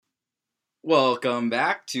Welcome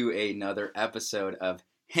back to another episode of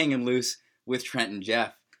Hangin Loose with Trent and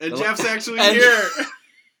Jeff. And Jeff's actually here.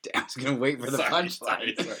 I was going to wait for the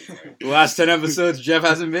punchline. The last 10 episodes, Jeff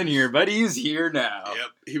hasn't been here, but he's here now.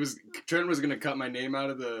 Yep. Trent was going to cut my name out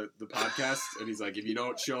of the podcast, and he's like, if you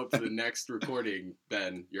don't show up to the next recording,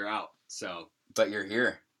 then you're out. But you're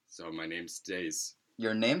here. So my name stays.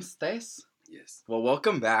 Your name stays? Yes. Well,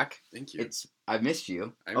 welcome back. Thank you. I've missed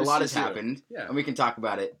you. A lot has happened. Yeah. And we can talk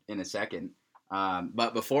about it in a second.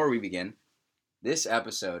 But before we begin, this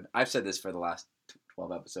episode, I've said this for the last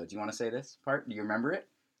 12 episodes. You want to say this part? Do you remember it?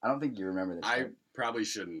 I don't think you remember this part. I probably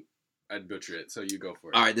shouldn't. I'd butcher it, so you go for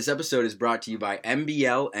it. All right, this episode is brought to you by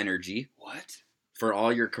MBL Energy. What? For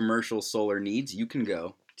all your commercial solar needs, you can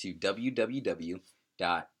go to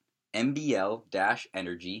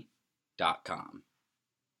www.mbl-energy.com.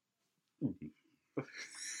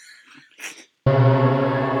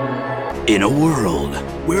 In a world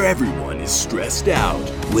where everyone is stressed out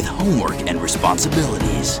with homework and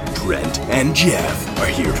responsibilities, Trent and Jeff are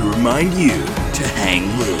here to remind you to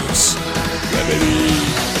hang loose. Yeah,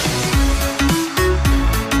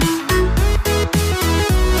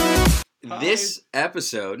 baby. This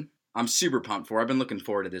episode, I'm super pumped for. I've been looking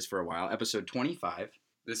forward to this for a while. Episode 25.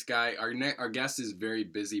 This guy, our guest is a very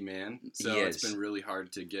busy man, so it's been really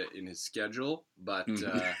hard to get in his schedule, but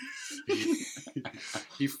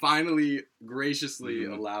he finally graciously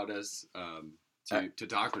allowed us to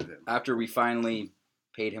talk with him. After we finally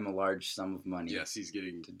paid him a large sum of money. Yes, he's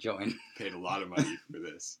getting to join. Paid a lot of money for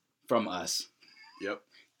this. From us. Yep.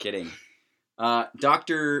 Kidding.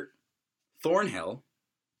 Dr. Thornhill,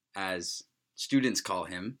 as students call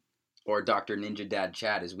him, or Dr. Ninja Dad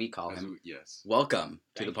Chad, as we call him. Yes. Welcome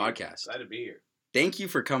to the podcast. Glad to be here. Thank you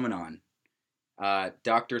for coming on.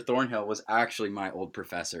 Dr. Thornhill was actually my old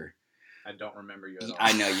professor. I don't remember you at all.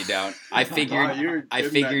 I know you don't. I figured you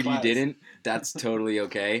didn't. That's totally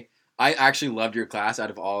okay. I actually loved your class out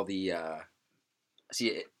of all the...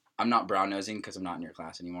 I'm not brown-nosing because I'm not in your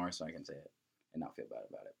class anymore, so I can say it and not feel bad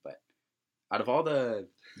about it. But out of all the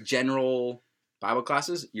general Bible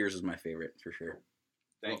classes, yours was my favorite for sure.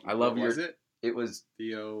 Thank you. I love Was it? It was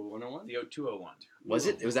Theo 101? Theo 201. Was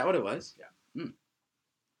it? Was that what it was? Yeah.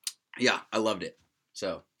 Yeah, I loved it.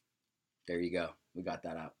 So, there you go. We got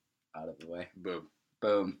that out of the way. Boom.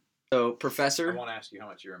 So, Professor. I won't ask you how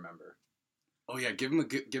much you remember. Oh yeah, give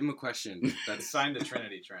him a question. That's signed to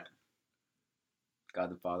Trinity, Trent.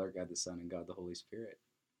 God the Father, God the Son, and God the Holy Spirit.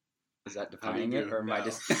 Is that defining it, or am I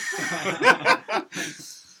just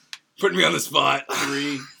putting me on the spot?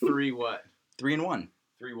 Three what? 3 and 1.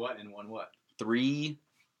 3 what and 1 what? 3.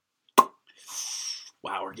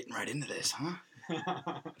 Wow, we're getting right into this, huh?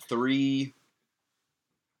 3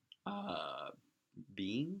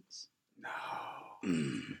 beings? No.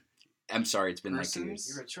 I'm sorry, it's been Persons? like 2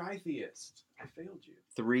 years. You're a tritheist. I failed you.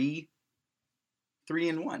 3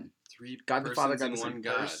 and 1. 3 God the Father, God the one Son.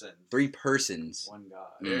 God. 3 persons. 1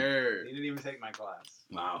 God. There. You didn't even take my class.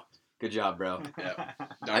 Wow. Good job, bro. Yeah.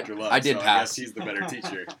 Dr. Love. I did pass. I guess he's the better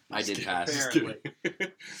teacher. I did pass. Apparently.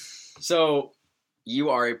 So, you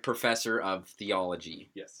are a professor of theology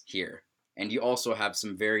Yes. here. And you also have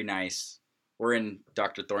some very nice, we're in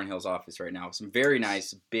Dr. Thornhill's office right now, some very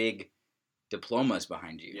nice big diplomas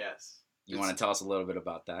behind you. Yes. You want to tell us a little bit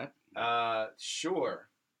about that? Sure.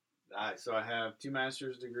 So I have 2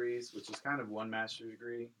 master's degrees, which is kind of 1 master's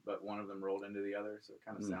degree, but one of them rolled into the other, so it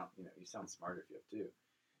kind of you sound smart if you have 2.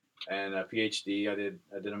 And a PhD, I did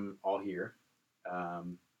them all here. I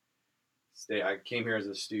came here as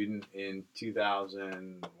a student in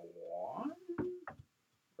 2001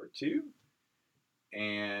 or 2,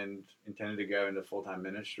 and intended to go into full-time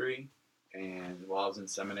ministry. And while I was in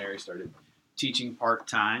seminary, started teaching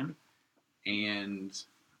part-time, and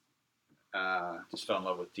just fell in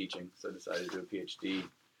love with teaching, so I decided to do a PhD.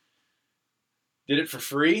 Did it for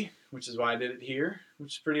free, which is why I did it here,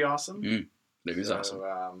 which is pretty awesome. It is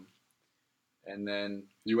awesome. And then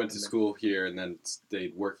You went to school here and then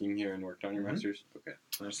stayed working here and worked on your master's? Okay.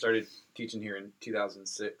 And I started teaching here in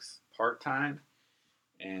 2006 part-time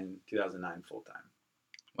and 2009 full-time.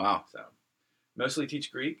 Wow. So mostly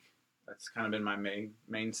teach Greek. That's kind of been my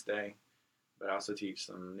mainstay. But I also teach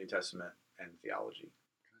some New Testament and theology.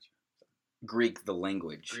 Greek, the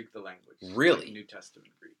language. Greek, the language. Really? Like New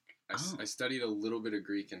Testament Greek. I studied a little bit of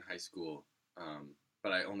Greek in high school,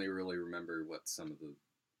 but I only really remember what some of the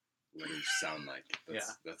letters sound like.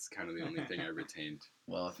 That's kind of the only thing I retained.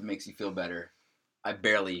 Well, if it makes you feel better, I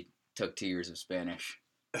barely took 2 years of Spanish,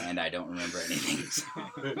 and I don't remember anything. So.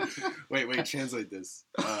 Wait, translate this.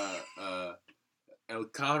 El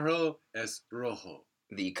carro es rojo.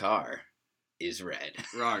 The car is red.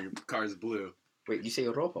 Wrong. The car's blue. Wait, you say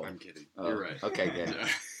rojo? I'm kidding. Oh, You're right. Okay, good.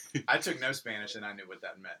 I took no Spanish and I knew what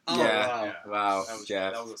that meant. Oh, Wow, That was,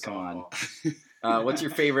 Jeff, that was a come on. softball. What's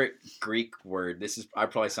your favorite Greek word? I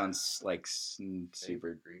probably sounds like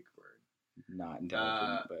super Greek word. not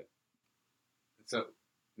intelligent, but So,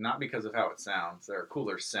 not because of how it sounds. There are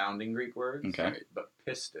cooler sounding Greek words. Okay. But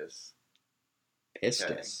pistis.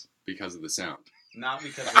 pistis. Because of the sound. Not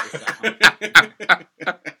because of the sound.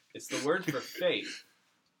 It's the word for faith.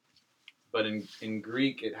 But in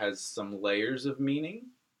Greek, it has some layers of meaning.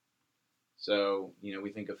 So,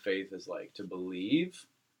 we think of faith as like to believe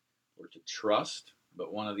or to trust.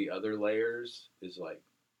 But one of the other layers is like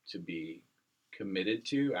to be committed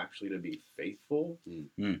to, actually to be faithful.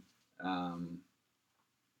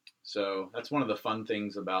 So that's one of the fun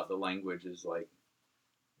things about the language is like,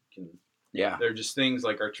 they're just things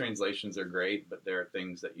like our translations are great, but there are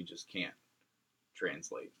things that you just can't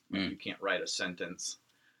translate. Like you can't write a sentence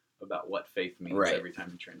about what faith means every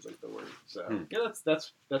time you translate the word. So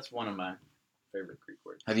that's one of my favorite Greek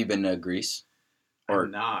words. Have you been to Greece? Or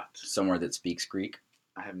not. Somewhere that speaks Greek?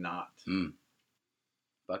 I have not.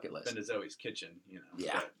 Bucket list. Been to Zoe's Kitchen,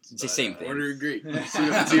 Yeah, it's the same thing. Order in Greek. See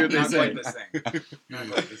what they Not say. quite the same. Not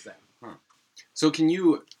quite the same. Huh. So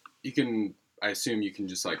I assume you can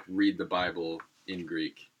just like read the Bible in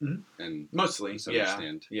Greek and mostly,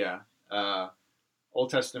 understand. Yeah. Old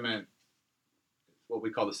Testament, what we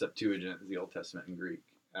call the Septuagint is the Old Testament in Greek.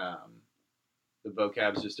 The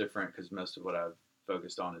vocab's just different because most of what I've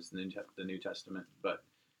focused on is the New Testament. But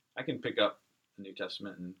I can pick up the New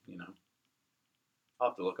Testament and, I'll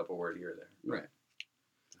have to look up a word here or there. Right.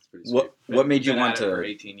 That's pretty sweet. What made you Been want at it to... for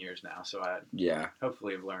 18 years now, so I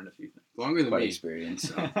hopefully have learned a few things. Longer than Quite me. experience.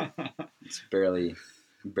 So it's barely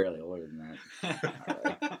older than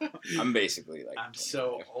that. I'm basically like... I'm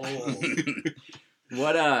so old.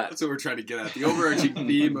 What That's what we're trying to get at. The overarching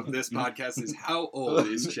theme of this podcast is how old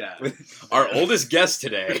is Chad? Our oldest guest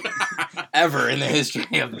today ever in the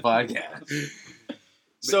history of the podcast.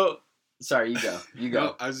 So, sorry, you go.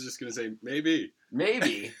 No, I was just gonna say maybe.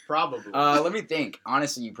 Probably. Let me think.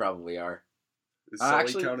 Honestly, you probably are. Does Sully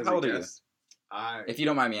Actually, count as how a old are you? guess? If you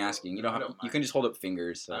don't mind me asking, you don't have. I don't You can just hold up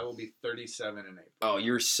fingers. I So. will be 37 in April. Oh,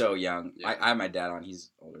 you're so young. Yeah. I have my dad on.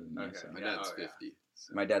 He's older than me. Okay. So. My Yeah, dad's oh, yeah. 50.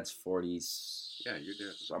 So. My dad's 40. Yeah, you're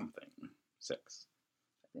doing something. 6,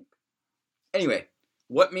 I think. Anyway,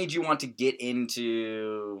 what made you want to get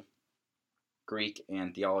into Greek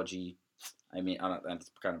and theology? I mean,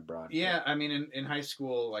 that's kind of broad. Yeah, I mean, in high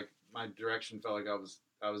school, like my direction felt like I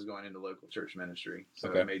was going into local church ministry, so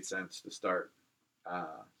Okay. it made sense to start.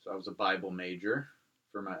 So I was a Bible major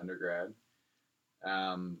for my undergrad,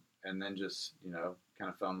 and then just kind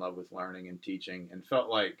of fell in love with learning and teaching, and felt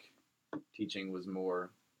like teaching was more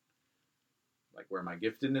like where my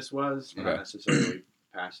giftedness was, not necessarily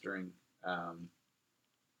pastoring.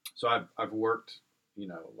 So I've worked,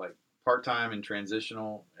 like part-time and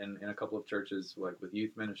transitional in a couple of churches, like with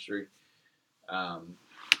youth ministry.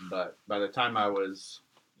 But by the time I was,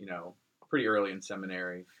 pretty early in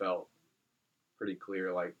seminary, felt pretty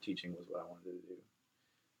clear like teaching was what I wanted to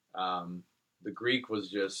do. The Greek was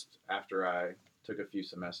just after I took a few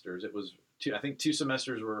semesters. It was I think 2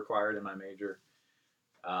 semesters were required in my major.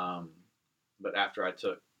 But after I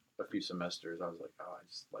took a few semesters, I was like, oh, I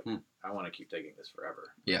just I want to keep taking this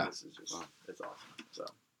forever. Yeah. This is just, it's awesome. So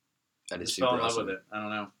That I is just super fell in love awesome. with it. I don't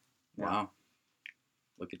know. Yeah. Wow.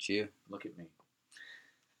 Look at you. Look at me.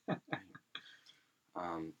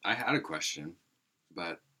 I had a question,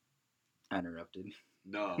 but I interrupted.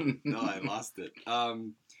 no, I lost it.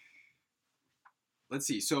 Let's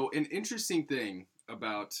see. So an interesting thing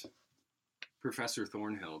about Professor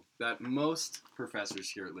Thornhill that most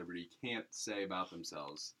professors here at Liberty can't say about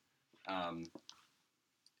themselves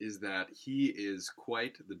is that he is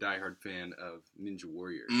quite the diehard fan of Ninja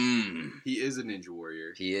Warrior. He is a Ninja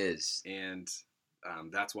Warrior. He is. And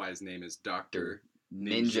that's why his name is Dr.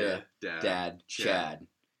 Ninja Dad Chad.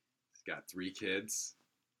 He's got 3 kids.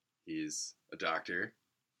 He's a doctor.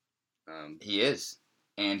 He is.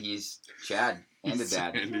 And he's Chad and a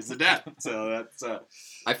dad. And he's a dad. So that's...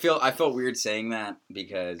 I felt weird saying that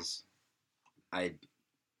because I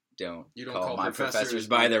don't, You don't call call my professors professors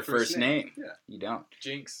by their first name. Yeah. You don't.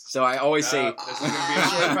 Jinx. So I always say... This is going to be a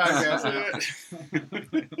short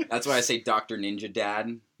podcast. That's why I say Dr. Ninja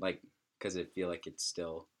Dad, like, because I feel like it's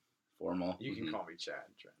still formal. You can call me Chad,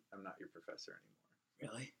 Trent. I'm not your professor anymore.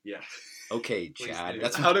 Really? Yeah. Okay, Please Chad. do.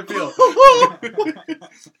 That's how it feels.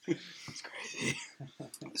 It's crazy.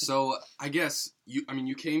 So I guess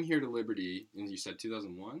you came here to Liberty and you said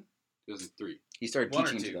 2001, 2003. He started 1 or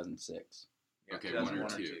teaching in 2. 2006. Yeah, Okay, 2001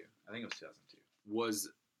 1 or 2. I think it was 2002. Was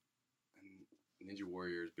Ninja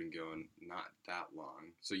Warrior has been going not that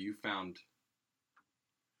long. So you found,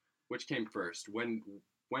 which came first? When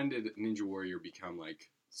did Ninja Warrior become like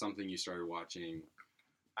something you started watching?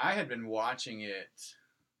 I had been watching it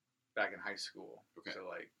back in high school. Okay. So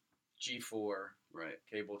like G4, Right.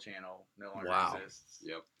 cable channel, no longer exists.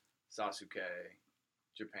 Yep. Sasuke,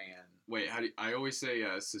 Japan. Wait, I always say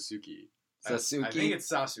Sasuke. Sasuke? I think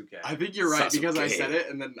it's Sasuke. I think you're right because I Sasuke. said it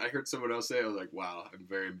and then I heard someone else say it. I was like, wow, I'm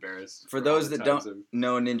very embarrassed. For all those the that times don't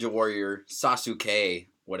know Ninja Warrior, Sasuke,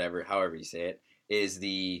 however you say it, is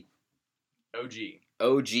the OG.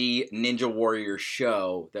 Ninja Warrior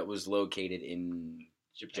show that was located in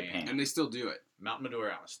Japan. And they still do it. Mount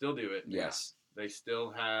Midori Island. Still do it. Yes. They still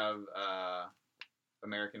have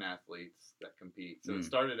American athletes that compete. So it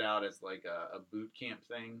started out as like a boot camp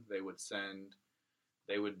thing.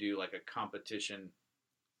 They would do like a competition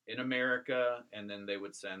in America, and then they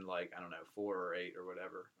would send like, I don't know, 4 or 8 or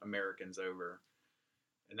whatever Americans over.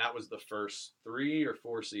 And that was the first 3 or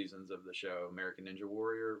 4 seasons of the show, American Ninja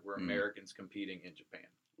Warrior, were Americans competing in Japan.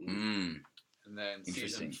 Mm. And then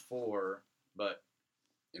Interesting. season 4, but...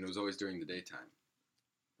 And it was always during the daytime,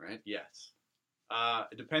 right? Yes.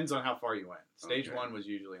 It depends on how far you went. Stage Okay. 1 was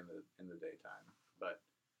usually in the daytime, but...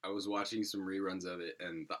 I was watching some reruns of it,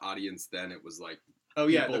 and the audience then, it was like, Oh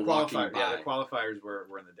yeah, people the walking qualifiers were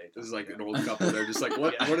in the daytime. this is like yeah. an old couple. They're just like,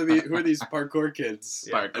 what? Yeah. Who are these parkour kids?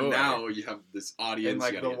 Yeah. And now you have this audience. And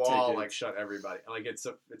like you the gotta get wall tickets. like shut everybody. Like it's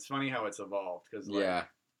funny how it's evolved because like, Yeah.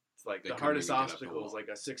 it's like They the couldn't hardest even get up the obstacle is wall. like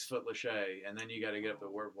a 6-foot lache, and then you got to get up the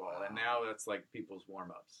word wall, and now that's like people's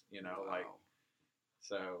warm ups. You know, like Wow.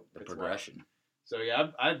 so The it's progression. wild. So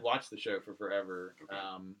yeah, I'd watched the show for forever. Okay.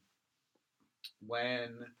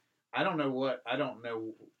 When I don't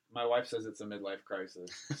know. My wife says it's a midlife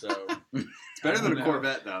crisis. So It's better than a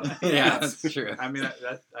Corvette, though. Yeah, that's true. I mean,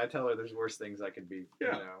 I tell her there's worse things I could be,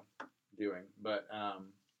 doing. But I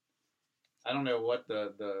don't know what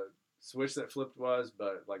the switch that flipped was,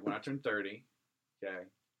 but like when I turned 30, okay,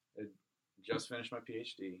 I just finished my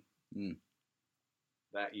PhD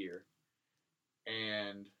that year,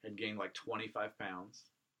 and had gained like 25 pounds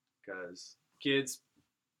because kids,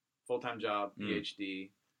 full-time job, PhD.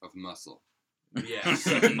 Of muscle. Yes,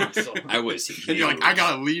 muscle. I was. And you're like, I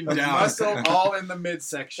gotta lean down. Muscle all in the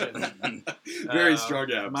midsection. Very strong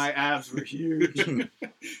abs. My abs were huge.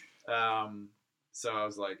 So I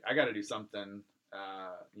was like, I got to do something,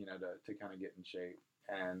 to kind of get in shape.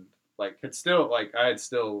 And like, I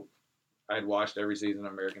had watched every season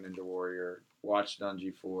of American Ninja Warrior, watched on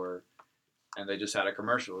G4, and they just had a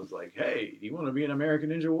commercial. It was like, hey, you want to be an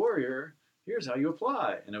American Ninja Warrior? Here's how you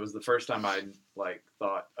apply. And it was the first time I like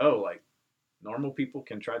thought, oh, like normal people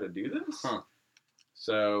can try to do this. Huh.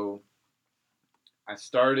 So I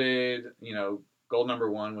started, goal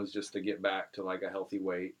number 1 was just to get back to like a healthy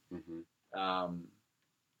weight. Mm-hmm.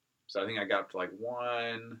 So I think I got up to like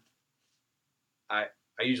I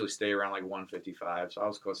usually stay around like 155. So I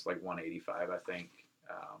was close to like 185, I think.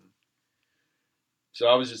 So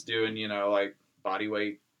I was just doing, like body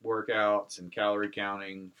weight workouts and calorie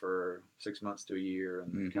counting for 6 months to a year,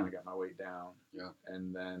 and kind of got my weight down. Yeah.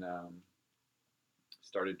 And then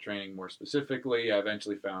started training more specifically. I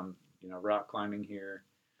eventually found, rock climbing here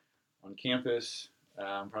on campus,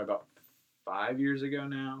 probably about 5 years ago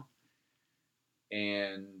now.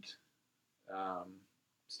 And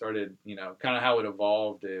started, kind of how it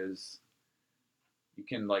evolved is you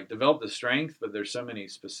can like develop the strength, but there's so many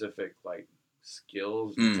specific like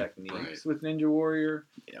skills and techniques with Ninja Warrior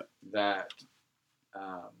that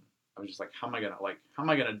I was just like, how am I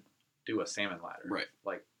gonna do a salmon ladder? Right.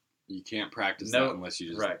 Like you can't practice that unless you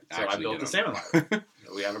just So I actually built get a salmon on. ladder.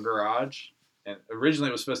 We have a garage, and originally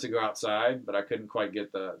it was supposed to go outside, but I couldn't quite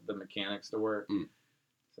get the mechanics to work.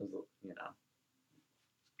 So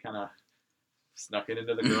kind of snuck it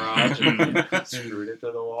into the garage and screwed it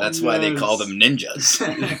to the wall. That's why they call them ninjas.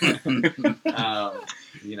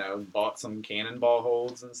 Bought some cannonball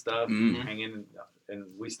holds and stuff, hanging, and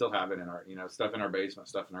we still have it in our, stuff in our basement,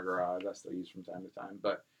 stuff in our garage. I still use from time to time,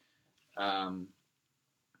 but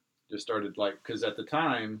just started because at the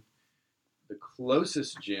time, the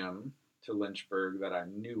closest gym to Lynchburg that I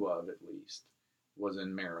knew of, at least, was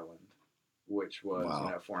in Maryland, which was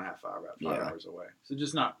 4.5 hours, about 5 hours away. So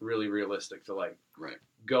just not really realistic to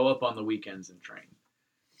go up on the weekends and train.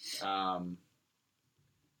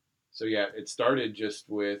 So yeah, it started just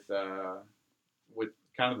with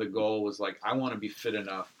kind of the goal was like, I want to be fit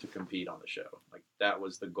enough to compete on the show. Like that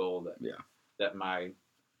was the goal that my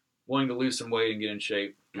wanting to lose some weight and get in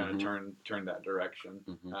shape kind of turned that direction.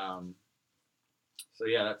 So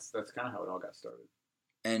yeah, that's kind of how it all got started.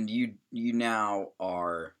 And you now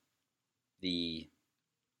are the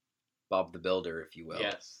Bob the Builder, if you will,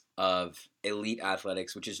 Yes. of Elite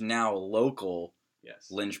Athletics, which is now a local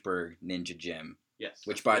Yes. Lynchburg Ninja Gym. Yes.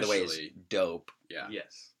 Which, by the way, is Officially. dope. Yeah.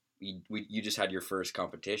 Yes. You just had your first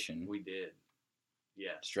competition. We did.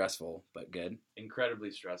 Yes. Stressful, but good.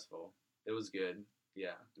 Incredibly stressful. It was good.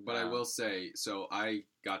 Yeah. But I will say, so I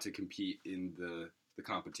got to compete in the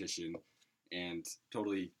competition, and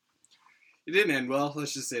totally, it didn't end well.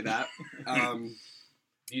 Let's just say that.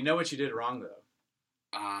 You know what you did wrong though.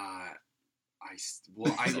 I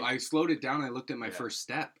slowed it down. I looked at my first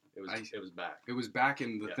step. It was back. It was back,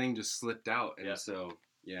 and the thing just slipped out, and so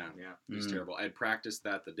Yeah. it was terrible. I had practiced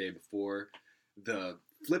that the day before, the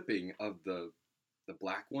flipping of the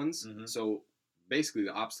black ones. Mhm. So basically,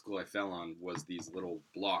 the obstacle I fell on was these little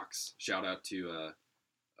blocks. Shout out to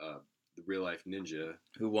the Real Life Ninja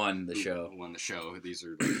Who won the show? Who won the show? These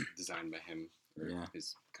are designed by him. Or Yeah.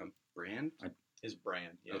 His brand. His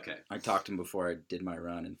brand. Yeah. Okay. I talked to him before I did my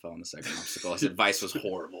run and fell on the second obstacle. His advice was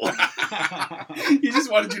horrible. He just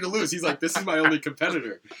wanted you to lose. He's like, this is my only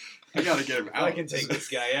competitor. I gotta get him out. I can take this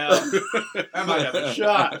guy out. I might have a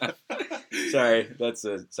shot. Sorry, that's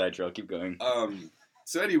a sidetrack. Keep going.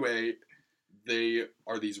 So anyway, they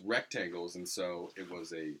are these rectangles, and so it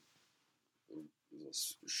was a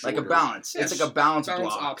Like a shorter- balance. Yeah, It's like a balance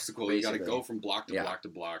block. obstacle. Basically. You got to go from block to Yeah. block to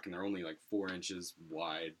block, and they're only like 4 inches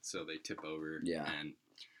wide, so they tip over. Yeah. And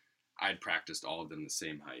I'd practiced all of them the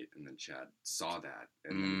same height, and then Chad saw that,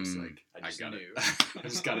 and then was like, I just knew. I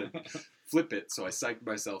just gotta flip it. So I psyched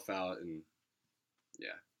myself out, and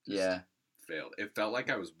Yeah. failed. It felt like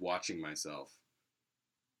I was watching myself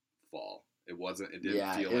fall. It wasn't. It didn't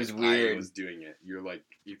Yeah, feel it was like weird. I was doing it. You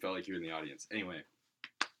felt like you were in the audience. Anyway,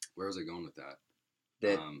 where was I going with that?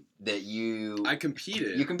 That you I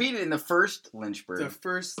competed. you competed in the first Lynchburg. The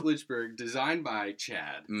first Lynchburg, designed by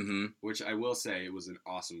Chad, Mm-hmm. which I will say it was an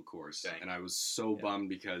awesome course, Dang. and I was so bummed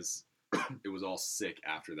because it was all sick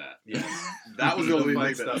after that. Yeah. That was the only Fun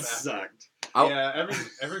thing stuff that after. sucked. Yeah,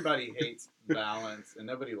 everybody hates balance, and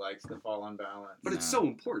nobody likes to fall on balance. But it's No. so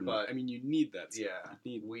important. But- I mean, you need that. Stuff. Yeah,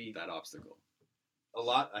 You need that obstacle. a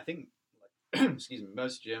lot. I think, like, excuse me,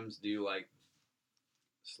 most gyms do like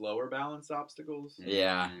slower balance obstacles,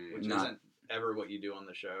 Yeah. which Not- isn't ever what you do on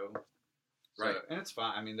the show. So, Right. and it's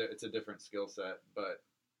fine. I mean, it's a different skill set, but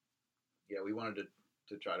yeah, we wanted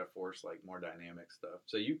to try to force like more dynamic stuff.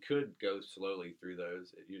 So you could go slowly through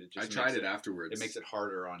those. I tried it afterwards. It makes it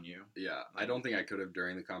harder on you. Yeah, I don't think I could have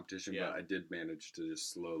during the competition, Yeah. but I did manage to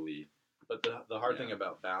just slowly. But the hard thing Yeah.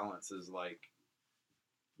 about balance is like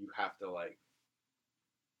you have to like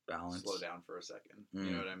balance. slow down for a second. You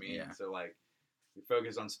Mm, know what I mean? yeah. So like you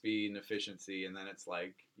focus on speed and efficiency, and then it's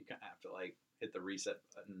like you kind of have to like hit the reset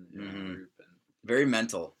button in Mhm. a group, and Very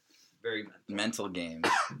mental. very mental. Mental game.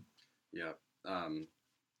 Yeah.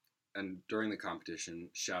 And during the competition,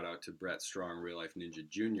 shout out to Brett Strong, Real Life Ninja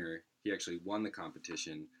Jr. He actually won the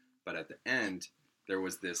competition, but at the end, there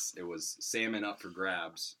was this, it was salmon up for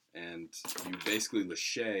grabs, and you basically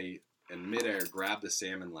lache in midair, grab the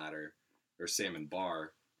salmon ladder, or salmon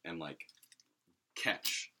bar, and like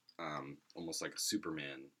catch, almost like a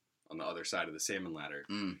Superman on the other side of the salmon ladder.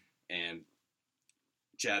 Mm. And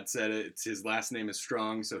Chad said it's his last name is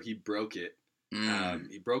Strong, so he broke it.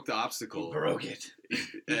 He broke the obstacle. it.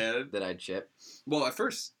 And, That I chip. well, at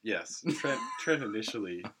first, yes. Trent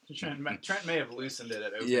initially, Trent may have loosened it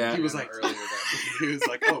at opening. Yeah. he was like, earlier that he was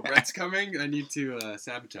like, "Oh, Brett's coming. I need to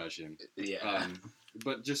sabotage him." Yeah.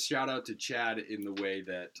 But just shout out to Chad in the way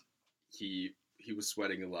that he was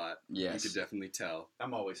sweating a lot. Yes. You could definitely tell.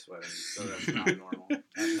 I'm always sweating, so that's not normal.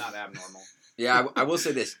 That's not abnormal. Yeah, I will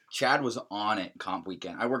say this. Chad was on it comp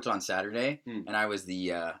weekend. I worked on Saturday, Hmm. and I was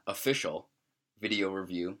the official video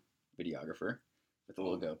review videographer with a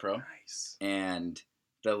little GoPro. Nice. And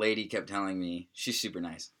the lady kept telling me, she's super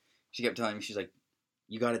nice. She kept telling me, she's like,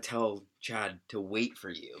 you got to tell Chad to wait for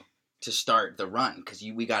you to start the run because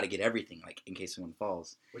we got to get everything, like, in case someone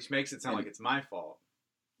falls. Which makes it sound like it's my fault.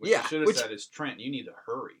 What Yeah, you should have which- said is, Trent, you need to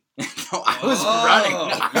hurry. No, I was Oh, running.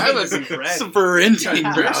 you I need was to be ready. sprinting,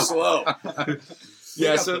 bro. Very slow.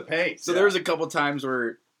 Yeah, Pick up so the pace. there was a couple times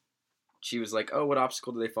where she was like, oh, what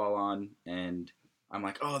obstacle do they fall on? And I'm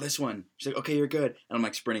like, oh, this one. She's like, okay, you're good. And I'm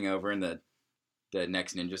like sprinting over, and the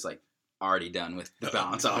next ninja's like already done with the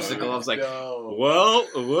balance obstacle. I was like, No. well,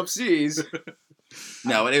 whoopsies.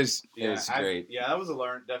 No, but it was great. Yeah, that was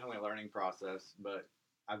definitely a learning process, but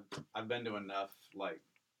I've been to enough like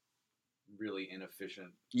really inefficient.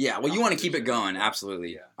 Yeah, well, you want to keep it competition. going,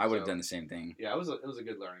 absolutely. Yeah, I would have so- done the same thing. Yeah, it was a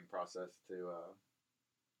good learning process to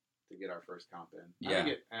get our first comp in. Yeah.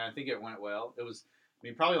 I think it went well. It was, I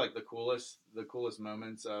mean, probably like the coolest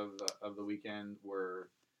moments of the weekend were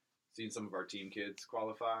seeing some of our team kids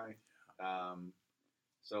qualify.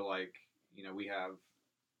 So like, we have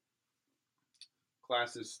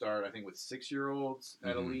classes start, I think, with 6-year-olds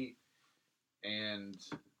at Elite. And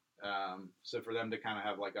so for them to kind of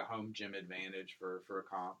have like a home gym advantage for a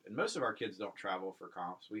comp. And most of our kids don't travel for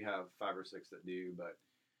comps. We have 5 or 6 that do, but,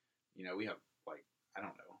 we have like, I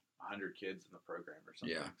don't know, 100 kids in the program or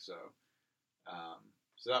something. Yeah. So,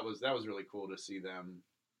 so that was really cool to see them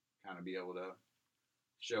kind of be able to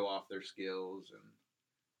show off their skills and,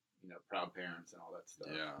 proud parents and all that stuff.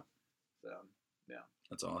 Yeah. So, yeah.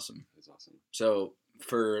 That's awesome. That's awesome. So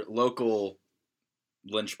for local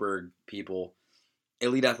Lynchburg people,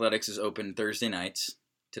 Elite Athletics is open Thursday nights.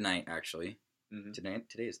 Tonight, actually. Mm-hmm.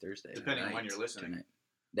 Today is Thursday. Depending on when you're listening. Tonight.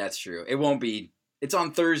 That's true. It won't be. It's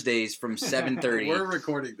on Thursdays from 7:30 We're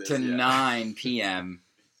recording this, to 9 p.m.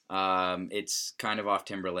 It's kind of off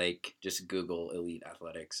Timberlake. Just Google Elite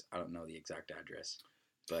Athletics. I don't know the exact address.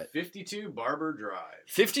 But 52 Barber Drive.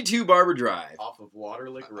 52 Barber Drive. Off of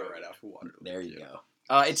Waterlick Road. Right off of Waterlick. There you go.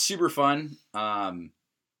 It's super fun.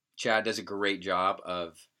 Chad does a great job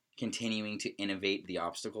of continuing to innovate the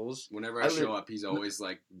obstacles. Whenever I show up, he's always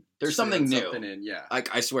like, there's something new. Yeah.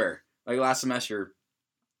 Like, I swear. Like last semester,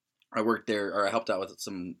 I worked there, or I helped out with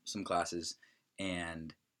some classes,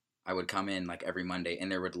 and I would come in like every Monday, and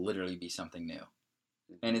there would literally be something new.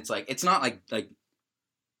 And it's like, it's not like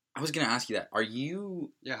I was going to ask you that. Are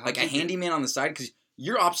you like a handyman on the side? Because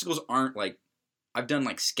your obstacles aren't like, I've done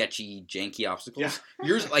like sketchy, janky obstacles.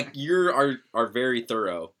 Yeah. Yours are very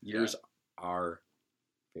thorough. Yours are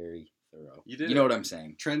very thorough. You know what I'm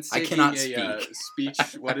saying? Trent's I taking cannot speech.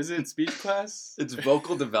 What is it? Speech class? It's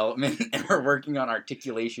vocal development, and we're working on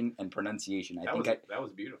articulation and pronunciation. That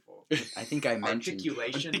was beautiful. I think I mentioned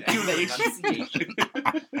articulation and pronunciation.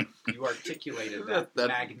 You articulated that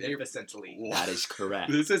magnificently. That is correct.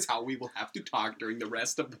 This is how we will have to talk during the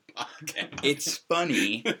rest of the podcast. It's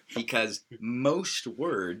funny because most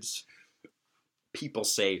words people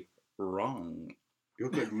say wrong. You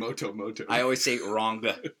look like Moto. I always say wrong.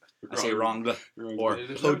 I say wrong. Or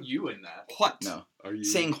there's no you in that. What? No. Are you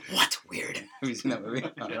saying what? Weird. Have you seen that movie?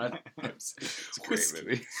 It's a great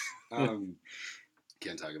movie.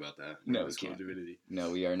 Can't talk about that. No, we can't. Divinity. No,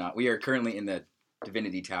 we are not. We are currently in the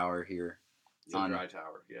Divinity Tower here. It's a dry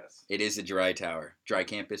tower, yes. It is a dry tower. Dry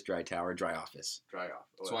campus, dry tower, dry office. Dry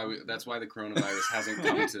office. That's why the coronavirus hasn't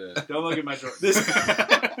come to... Don't look at my door.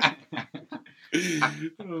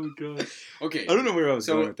 Oh, God. Okay. I don't know where I was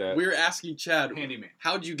going with that. We're asking Chad, handyman,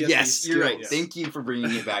 how'd you get these skills? You're right. Yes. Thank you for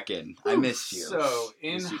bringing it back in. I missed you. So,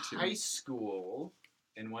 in high school,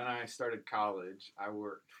 and when I started college, I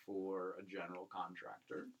worked for a general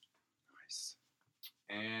contractor. Nice.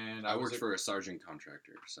 And I worked for a sergeant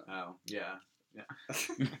contractor. So. Oh, yeah.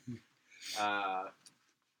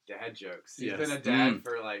 Dad jokes. He's been a dad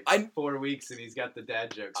for like 4 weeks, and he's got the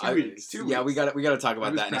dad jokes. 2 weeks. 2 weeks. Yeah, we got to talk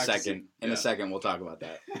about that in a second. In a second, we'll talk about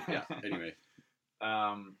that. Yeah. Anyway.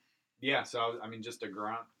 Yeah. So I mean, just a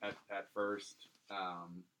grunt at first.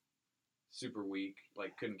 Super weak.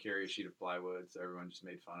 Like couldn't carry a sheet of plywood, so everyone just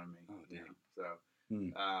made fun of me. Oh, damn. So,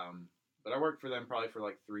 but I worked for them probably for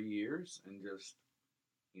like 3 years, and just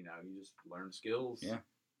you just learn skills. Yeah.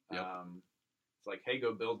 Yep. It's like, hey,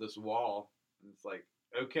 go build this wall. And it's like,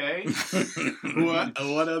 okay.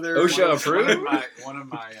 What other OSHA approved? One of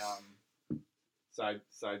my side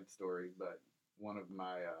story, but one of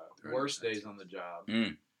my worst days on the job.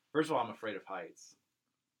 First of all, I'm afraid of heights.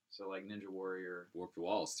 So like Ninja Warrior, Warp the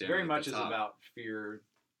Walls. Very much is about fear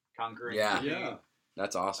conquering. Yeah.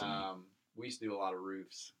 That's awesome. We used to do a lot of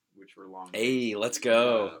roofs, which were long. Hey, let's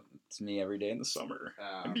go. It's me every day in the summer.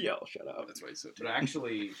 MBL, shut up. That's why he's so But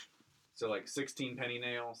actually, so like 16 penny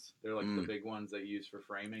nails, they're like the big ones they use for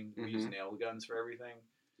framing. We use nail guns for everything.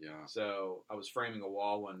 Yeah. So I was framing a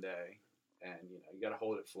wall one day, and you got to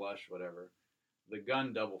hold it flush, whatever. The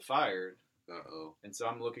gun double fired. Uh-oh. And so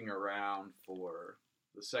I'm looking around for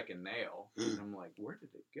the second nail, and I'm like, where did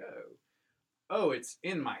it go? Oh, it's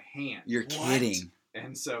in my hand. You're kidding.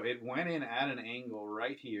 And so it went in at an angle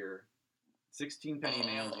right here. 16 penny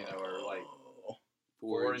nails, are like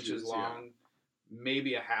 4 inches long. Yeah.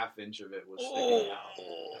 Maybe a half inch of it was sticking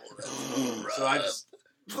out. So I just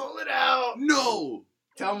pull it out. No!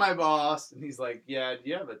 Tell my boss, and he's like, yeah, do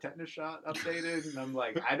you have a tetanus shot updated? And I'm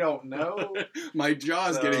like, I don't know. My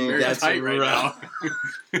jaw's getting very tight right now.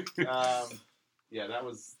 Yeah, that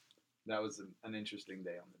was an interesting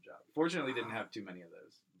day on the job. Fortunately, didn't have too many of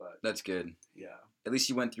those, but that's good. Yeah, at least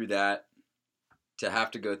you went through that. To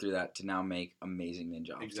have to go through that to now make amazing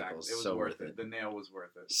ninja obstacles. Exactly, it was so worth it. The nail was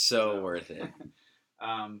worth it. So worth it.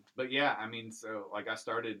 But yeah, I mean, so like I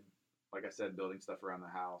started, like I said, building stuff around the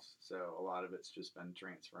house. So a lot of it's just been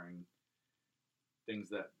transferring things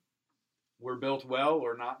that were built well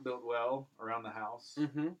or not built well around the house.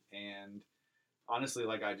 Mm-hmm. And honestly,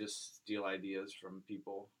 like, I just steal ideas from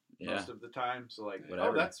people Yeah. most of the time. So, like, Whatever.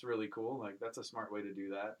 oh, that's really cool. Like, that's a smart way to do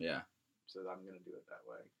that. Yeah. So I'm going to do it that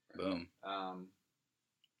way. Boom.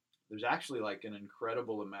 There's actually, like, an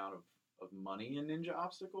incredible amount of money in ninja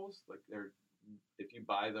obstacles. Like, if you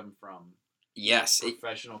buy them from Yes.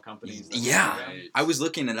 professional companies. that Yeah. make them, I was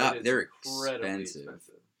looking it up. is They're incredibly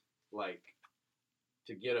expensive. Like,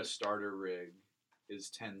 to get a starter rig is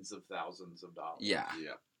tens of thousands of dollars. Yeah.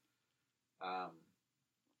 Yeah.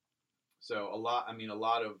 So a lot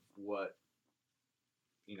of what,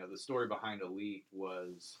 the story behind Elite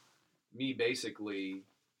was me basically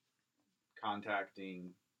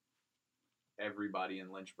contacting everybody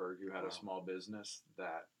in Lynchburg who had a small business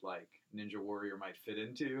that, like, Ninja Warrior might fit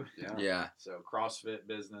into. Yeah. Yeah. So CrossFit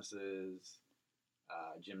businesses,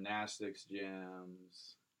 gymnastics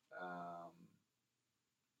gyms.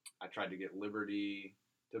 I tried to get Liberty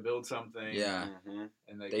to build something. Yeah. Mm-hmm.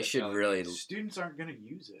 And They kept should telling me, really- students aren't going to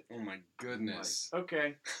use it. Oh my I'm goodness. like,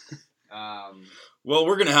 okay. Well,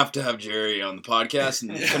 we're gonna have to have Jerry on the podcast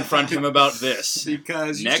and confront him about this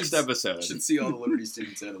Because you next should, episode. should see all the Liberty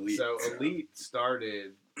students at Elite. So Elite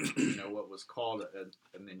started, what was called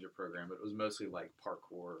a ninja program, but it was mostly like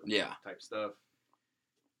parkour Yeah. type stuff.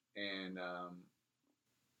 And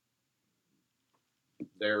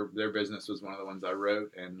their business was one of the ones I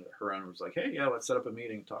wrote, and her owner was like, hey, yeah, let's set up a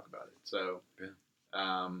meeting and talk about it. So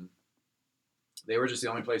they were just the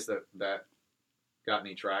only place that got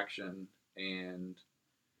any traction. And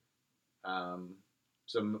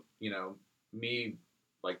so, me,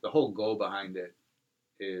 like, the whole goal behind it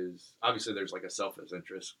is, obviously there's like a selfish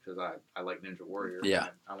interest because I like Ninja Warrior. Yeah.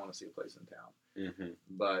 I want to see a place in town. Mm-hmm.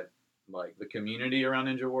 But, like, the community around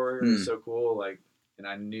Ninja Warrior is so cool. Like, and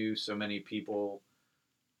I knew so many people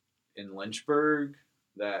in Lynchburg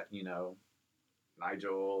that,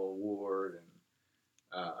 Nigel Ward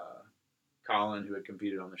and Colin, who had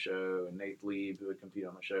competed on the show, and Nate Lieb, who had competed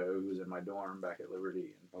on the show, who was in my dorm back at Liberty.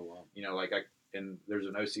 And, Oh, wow. and there's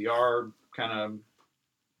an OCR kind of,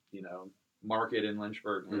 market in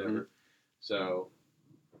Lynchburg, whatever. Mm-hmm. So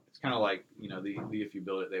it's kind of like, the if you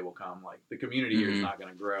build it, they will come. Like, the community here is not going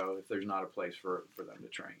to grow if there's not a place for them to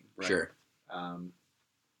train. Right. Sure.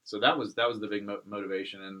 So that was the big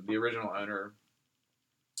motivation. And the original owner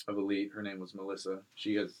of Elite, her name was Melissa.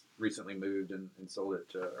 She has recently moved and sold it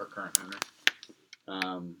to our current owner.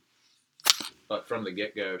 But from the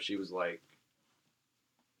get-go, she was like,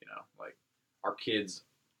 like, our kids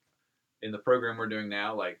in the program we're doing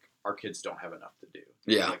now, like, our kids don't have enough to do.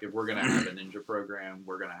 Yeah. Like, if we're going to have a ninja program,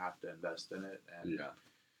 we're going to have to invest in it. And Yeah.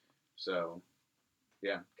 so,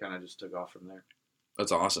 yeah, kind of just took off from there.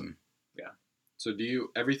 That's awesome. So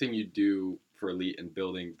everything you do for Elite and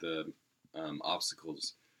building the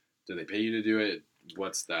obstacles, do they pay you to do it?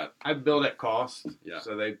 What's that? I build at cost. Yeah.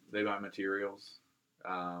 So they buy materials,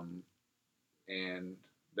 and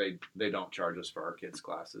they don't charge us for our kids'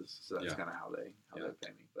 classes. So that's kind of how they pay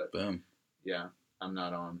me. But Boom. yeah, I'm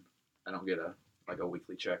not on. I don't get a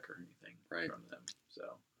weekly check or anything from them. So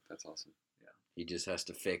That's awesome. He just has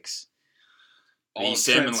to fix All the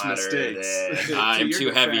salmon Trent's ladder mistakes. that I'm your too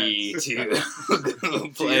heavy defense. to to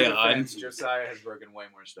play your on. defense, Josiah has broken way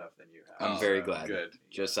more stuff than you have. I'm very So, glad. Good.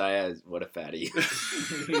 Josiah is what a fatty.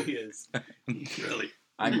 he is. Really?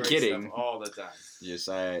 I'm Breaks kidding. stuff all the time.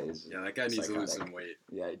 Josiah is. Yeah, that guy needs to lose Psychotic. some weight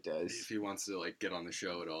Yeah, he does. if he wants to get on the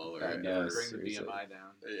show at all. Or I know. Bring the seriously. BMI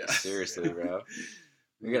down. Yeah. Seriously, bro.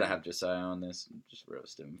 We gotta have Josiah on this and just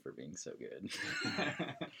roast him for being so good.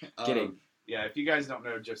 Kidding. Yeah, if you guys don't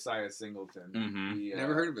know Josiah Singleton, Mhm. he,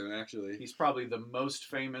 Never heard of him actually. He's probably the most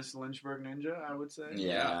famous Lynchburg ninja, I would say.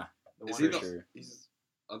 Yeah. The Is one he who- for sure. He's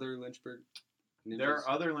other Lynchburg ninjas? There are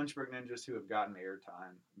other Lynchburg ninjas who have gotten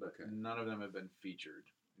airtime, but Okay. none of them have been featured.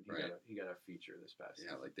 Right. He got a feature this past Yeah,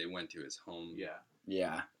 season. like they went to his home.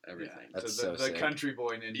 Yeah. Everything. Yeah. That's so the so sick. country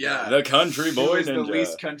boy ninja. Yeah. The country Who boy is the ninja.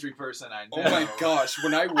 least country person I know. Oh my gosh!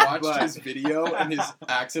 When I watched But- his video and his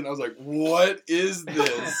accent, I was like, "What is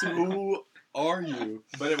this? Who are you?"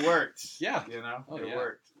 But it worked. Yeah. Oh, it yeah.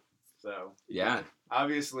 worked. So Yeah.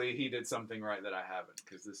 obviously he did something right that I haven't,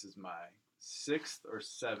 because this is my 6th or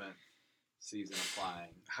 7th season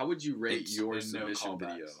applying. How would you rate It's your in no submission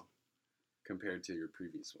callbacks. video compared to your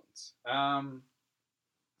previous ones?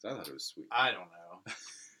 'Cause I thought it was sweet. I don't know.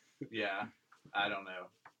 Yeah, I don't know.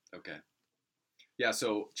 Okay. Yeah,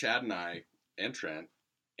 so Chad and I, and Trent,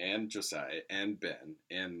 and Josiah, and Ben,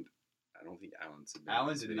 and I don't think Alan submitted Alan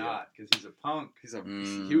his did video. not, because he's a punk. He's a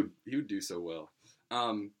Mm. he would do so well.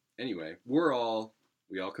 Anyway, we all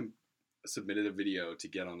submitted a video to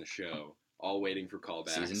get on the show, all waiting for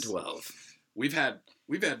callbacks. Season 12. we've had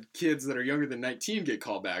kids that are younger than 19 get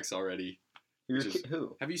callbacks already.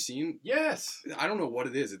 Who? Have you seen? Yes. I don't know what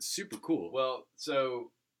it is. It's super cool. Well,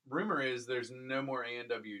 so rumor is there's no more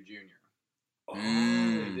A&W Junior. Oh,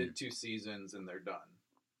 They did 2 seasons and they're done.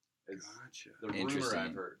 It's gotcha. the rumor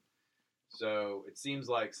I've heard. So it seems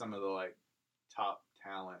like some of the like top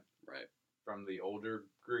talent Right. from the older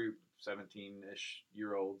group, 17-ish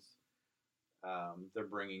year olds, they're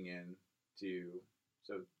bringing in to.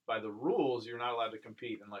 So by the rules, you're not allowed to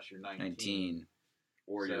compete unless you're 19.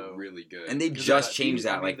 Or you're really good. And they just changed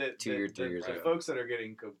that 2 or 3 years ago. The folks that are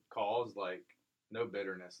getting calls, like, no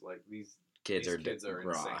bitterness. Like, these kids are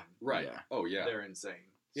raw. insane. Right. Yeah. Oh, yeah. They're insane.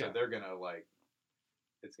 So Yeah. they're going to, like,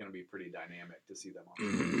 it's going to be pretty dynamic to see them on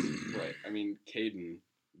the field. Right. I mean, Caden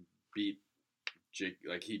beat Jake.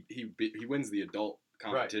 Like, he wins the adult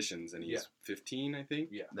competitions, and he's 15, I think.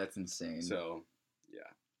 Yeah. That's insane. So, yeah.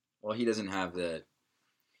 Well, he doesn't have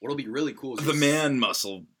What'll be really cool is the man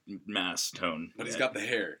muscle mass tone. But he's got the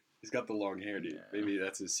hair. He's got the long hair, dude. Yeah. Maybe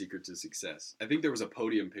that's his secret to success. I think there was a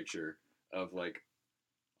podium picture of, like,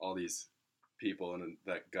 all these people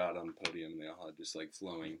that got on the podium, and they all had just, like,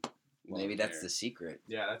 flowing long Maybe that's hair. the secret.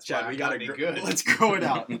 Yeah, that's Chad, why we I'm gotta not any grow, good. let's grow it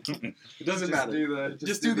out. It doesn't Just matter.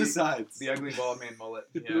 Just do the sides. The ugly bald man mullet.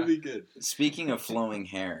 Yeah. It'll be good. Speaking of flowing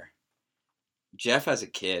hair, Jeff has a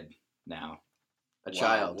kid now. A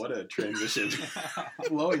child. What a transition.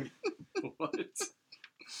 Flowing. What?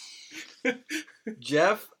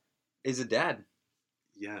 Jeff is a dad.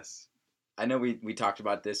 Yes. I know we talked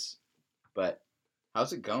about this, but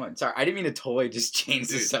how's it going? Sorry, I didn't mean to totally just change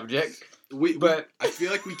the Dude. subject. But I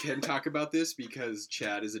feel like we can talk about this because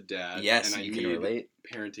Chad is a dad. Yes, and I you need can relate.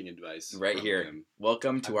 parenting advice Right from here. him.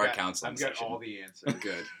 Welcome to our counseling I've got session. all the answers.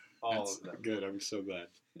 Good. All That's of them. Good. I'm so glad.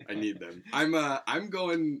 I need them. I'm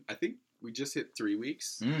going. I think we just hit 3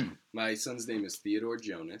 weeks. My son's name is Theodore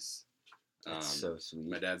Jonas. That's so sweet.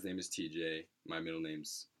 My dad's name is TJ. My middle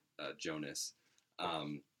name's Jonas.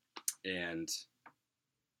 And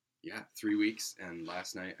yeah, 3 weeks. And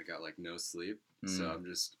last night I got like no sleep, so I'm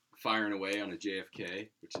just firing away on a JFK,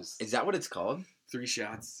 which is that what it's called? 3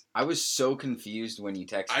 shots. I was so confused when you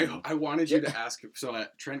texted me. I wanted you to ask. So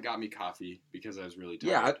Trent got me coffee because I was really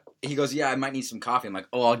tired. Yeah, he goes, I might need some coffee. I'm like,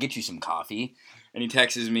 I'll get you some coffee. And he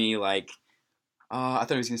texts me like, I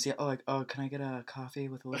thought he was going to say, can I get a coffee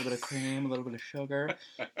with a little bit of cream, a little bit of sugar?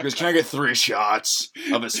 He goes, can I get 3 shots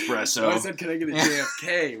of espresso? So I said, can I get a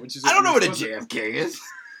JFK? Which is I don't know what a JFK is.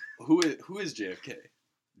 Who is JFK?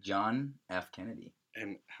 John F. Kennedy.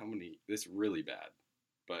 And how many? This really bad,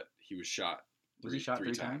 but he was shot. Was he shot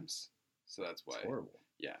 3 times? So that's why. It's horrible.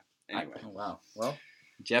 Yeah. Anyway. Oh, wow. Well,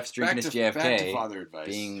 Jeff's drinking his JFK. Back to father advice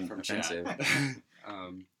being from offensive. Chad.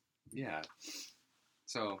 Yeah.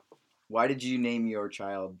 So. Why did you name your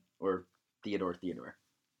child or Theodore?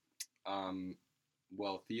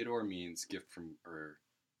 Well, Theodore means gift from or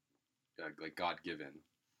like God given,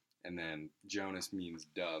 and then Jonas means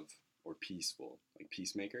dove or peaceful, like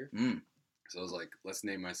peacemaker. So I was like, let's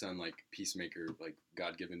name my son like peacemaker, like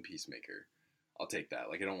God given peacemaker. I'll take that.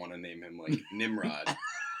 Like I don't want to name him like Nimrod.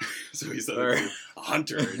 So he's a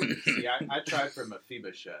hunter. See, I tried for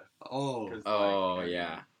Mephibosheth. Oh,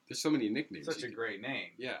 yeah. There's so many nicknames. Such a great name.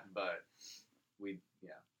 Yeah. But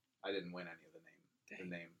I didn't win any of the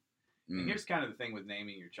name. And here's kind of the thing with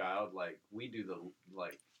naming your child. Like we do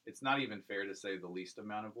it's not even fair to say the least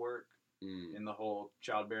amount of work in the whole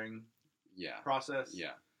childbearing process.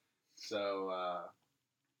 Yeah. So,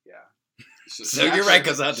 So you're right,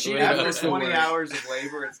 because after 20 hours of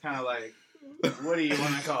labor, it's kind of like, what do you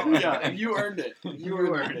want to call it? Yeah, you earned it. You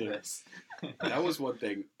earned this. That was one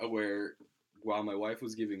thing where while my wife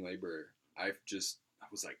was giving labor, I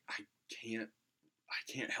was like, I can't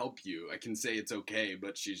help you. I can say it's okay,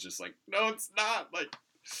 but she's just like, no, it's not. Like,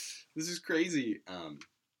 this is crazy.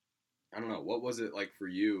 I don't know. What was it like for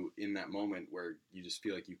you in that moment where you just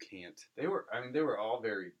feel like you can't? They were all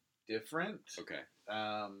very different. Okay.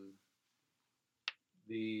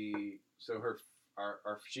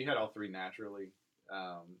 She had all 3 naturally.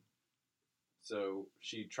 So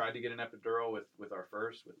she tried to get an epidural with our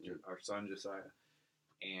first, with our son Josiah,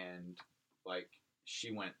 and like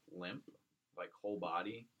she went limp, like whole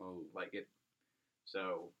body.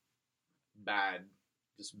 So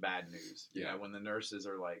just bad news. Yeah. When the nurses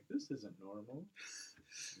are like, this isn't normal.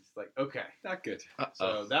 It's like, okay, not good.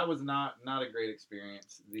 So that was not a great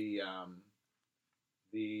experience.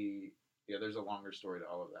 There's a longer story to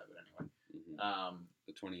all of that, but anyway.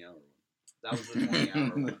 The 20-hour one. That was the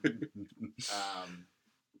 20-hour one.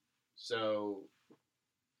 So,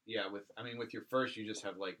 yeah, with your first, you just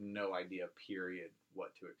have like no idea, period,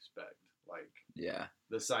 what to expect. Like, Yeah.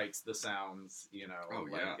 the sights, the sounds, you know,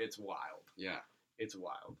 it's wild. Yeah. It's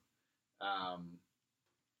wild.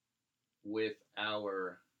 With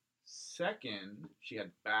our second, she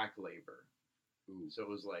had back labor. Ooh. So it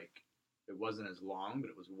was like, it wasn't as long, but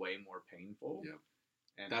it was way more painful. Yeah.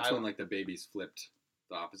 And That's when like the baby's flipped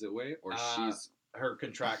the opposite way, or her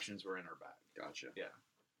contractions were in her back. Gotcha. Yeah.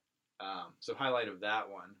 So highlight of that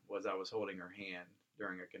one was I was holding her hand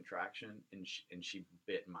during a contraction, and she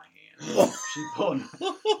bit my hand. She pulled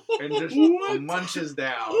and just munches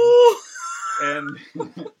down. And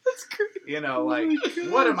That's crazy. you know, like,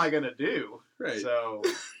 what am I gonna do? Right. So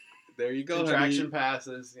there you go. contraction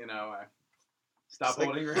passes. You know, I stop It's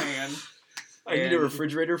holding her hand. I need a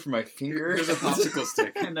refrigerator for my finger. There's a popsicle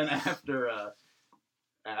stick. And then after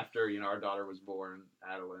you know, our daughter was born,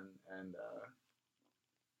 Adeline, and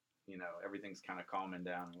you know, everything's kind of calming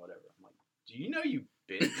down and whatever. I'm like, do you know you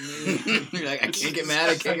bit me? You're like, I can't get mad.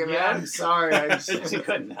 I can't get mad. I'm sorry. I just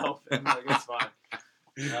couldn't help it. I'm like, it's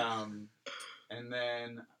fine. And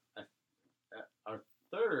then our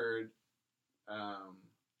third,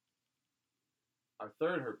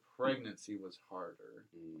 her pregnancy was harder.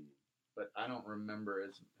 But I don't remember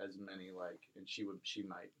as many, like, and she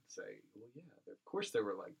might say, well, yeah, of course there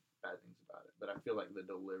were like bad things about it, but I feel like the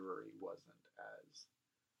delivery wasn't as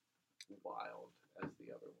wild as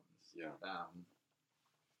the other ones. Yeah.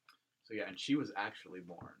 So yeah, and she was actually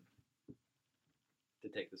born, to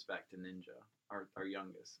take this back to Ninja, our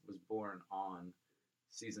youngest, was born on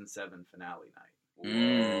season 7 finale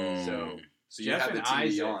night. So you have the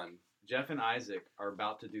TV on. Jeff and Isaac are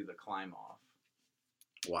about to do the climb off.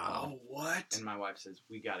 Wow. Oh, what? And my wife says,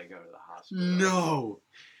 we got to go to the hospital. No.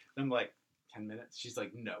 I'm like, 10 minutes? She's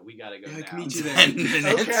like, no, we got to go now. Meet you there. 10 minutes.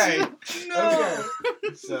 Okay. No.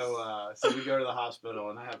 Okay. So we go to the hospital,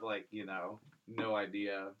 and I have, like, you know, no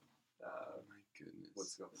idea My goodness.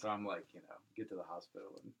 what's going on. So I'm like, you know, get to the hospital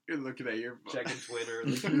and You're looking at your phone. checking Twitter.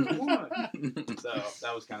 Like, who's won? So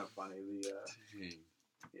that was kind of funny. Dang.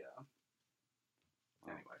 Yeah.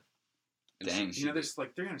 Anyway. And Dang. You know, there's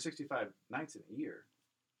like 365 nights in a year.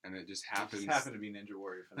 And it just It happens. just happened to be Ninja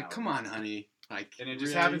Warrior finale. Like, come on, honey. Like, And it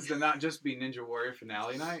just really? happens to not just be Ninja Warrior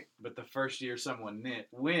finale night, but the first year someone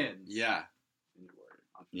wins. Yeah. Ninja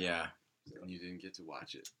Warrior. Yeah. And you didn't get to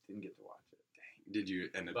watch it. Didn't get to watch it. Dang. Did you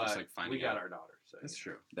end up But just like finding we got out? our daughter. So That's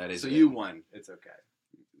true. That is So good. you won. It's okay.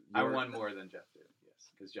 I won more than Jeff did. Yes,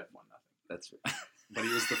 because Jeff won nothing. That's But he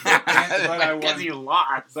was the But I because won. you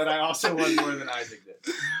lost. But I also won more than Isaac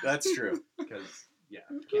did. That's true. Because yeah,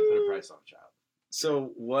 you can't put a price on a child.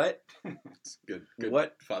 So what? It's good. Good.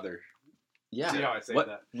 What? Father? Yeah. See how I say what?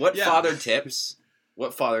 that? What Yeah. father tips?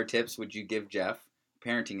 What father tips would you give Jeff?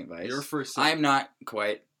 Parenting advice. Your first son. I'm not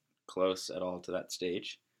quite close at all to that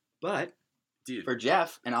stage, but Dude, for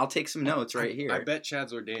Jeff, and I'll take some notes right here. I bet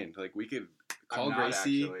Chad's ordained. Like, we could call not,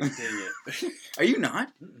 Gracie. actually. Dang it. Are you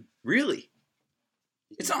not? Mm-mm. Really?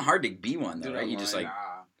 It's not hard to be one though, Do it right? You just online. like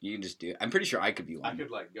Nah, you can just do it. I'm pretty sure I could be I one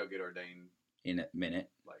could like go get ordained in a minute,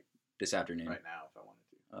 like this afternoon. right now if I wanted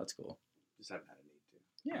to. Oh, that's cool. Just haven't had a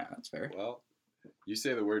need to. Yeah, that's fair. Well, you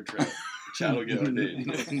say the word Chad. Chad will get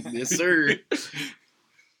ordained. Yes, sir.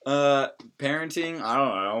 Parenting, I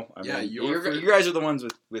don't know. I Yeah, mean, your you guys are the ones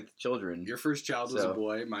with children. Your first child was So- a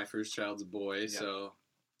boy. My first child's a boy. Yeah. So,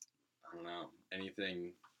 I don't know.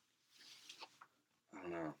 Anything. I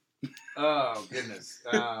don't know. Oh goodness.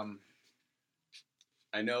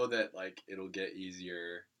 I know that, like, it'll get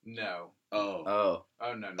easier. No. Oh. Oh,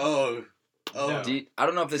 Oh no. Oh. Oh. No. I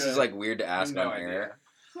don't know if this is Good. like weird to ask no on idea. air,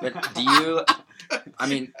 but do you? I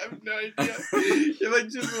mean, I have no idea. You're like,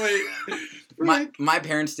 just wait. my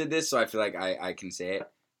parents did this, so I feel like I can say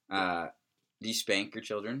it. Do you spank your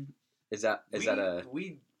children? Is that a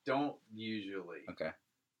We don't usually. okay?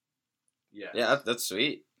 Yes. Yeah, that's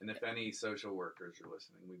sweet. And if any social workers are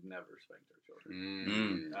listening, we've never spanked our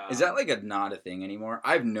children. Mm. Is that like not a thing anymore?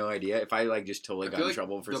 I have no idea. If I like just totally I got feel in like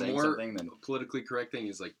trouble for the saying more something, then politically correct thing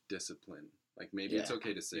is, like, discipline. Like, maybe it's Yeah.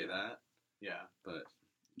 okay to say Yeah. that, Yeah. but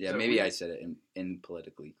yeah, So maybe we- I said it in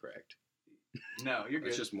politically correct. No, you're good.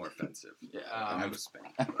 it's just more offensive. Yeah, Um, I was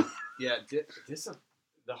spanked. Yeah.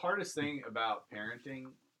 The hardest thing about parenting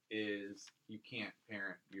is you can't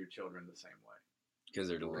parent your children the same way. because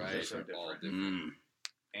they're Right. delicious. so All different. different.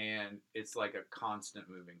 And it's like a constant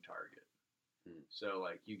moving target. So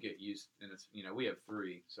like you get used, and it's we have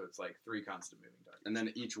 3, so it's like 3 constant moving targets. And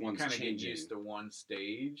then each You one's kind of get changing. used to one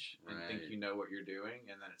stage and think Right. you know what you're doing,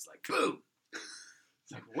 and then it's like boom.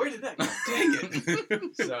 It's like, where did that go? Dang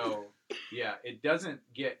it. So yeah, it doesn't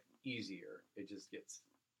get easier. It just gets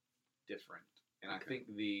different. And I think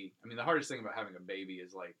the hardest thing about having a baby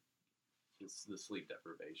is like it's the sleep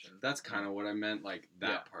deprivation. That's kind of what I meant. Like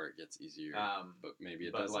that part gets easier, but maybe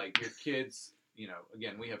it doesn't. But like your kids,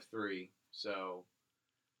 again, we have 3, so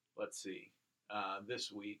let's see.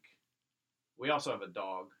 This week, we also have a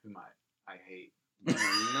dog whom I hate.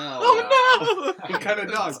 Oh no! What kind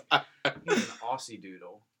of dog? He's an Aussie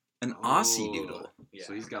Doodle. An Aussie Doodle. Yeah.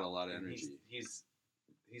 So he's got a lot of energy. He's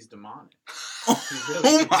demonic.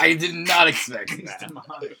 I did not expect that. He's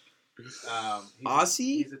demonic.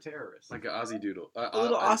 Aussie? He's a terrorist. Like an Aussie Doodle. A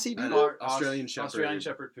little Aussie Doodle? Australian Shepherd. Australian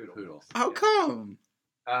Shepherd Poodle. How come?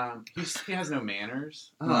 He has no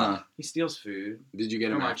manners. Huh. He steals food. Did you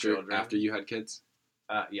get him after you had kids?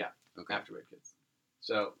 Yeah. Okay. After we had kids.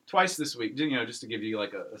 So twice this week, just to give you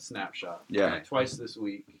like a snapshot. Yeah. Twice this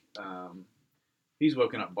week, he's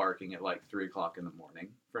woken up barking at like 3:00 in the morning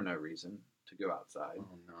for no reason to go outside.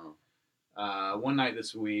 Oh no. One night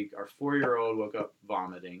this week, our 4-year-old woke up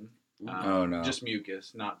vomiting. Oh no. Just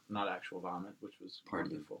mucus, not actual vomit, which was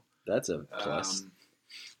wonderful. That's a plus.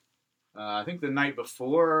 I think the night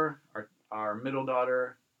before, our middle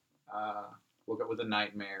daughter woke up with a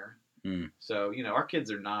nightmare. So, our kids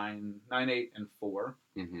are 9, 8, and 4.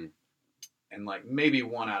 Mm-hmm. And, like, maybe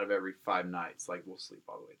 1 out of every 5 nights, like, we'll sleep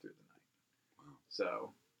all the way through the night. Wow.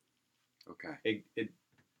 So, okay.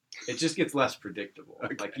 It just gets less predictable.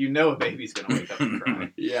 Okay. Like, a baby's going to wake up and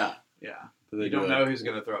cry. Yeah. Yeah. You don't know who's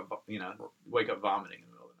going to wake up vomiting in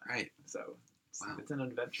the middle of the night. Right. So, it's an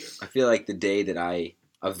adventure. I feel like the day that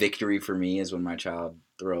a victory for me is when my child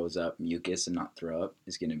throws up mucus and not throw up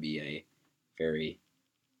is going to be a very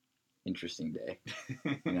interesting day.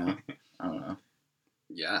 I don't know.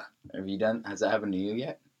 Yeah. Has that happened to you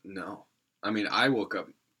yet? No. I mean, I woke up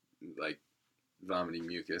like vomiting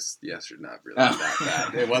mucus yesterday. Not really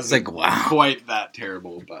that bad. It wasn't quite that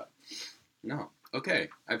terrible, but no. Okay.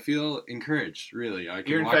 I feel encouraged, really. I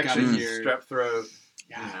can walk out of here. Strep throat,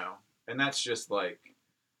 and that's just the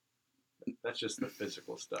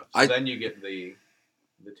physical stuff. So then you get the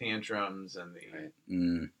tantrums and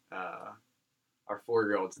the our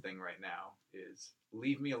 4-year-old's thing right now is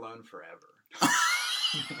leave me alone forever.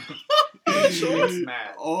 She's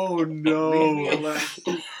mad. Oh no! Leave me alone.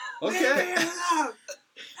 Okay.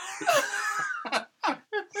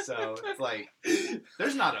 So it's like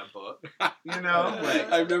there's not a book,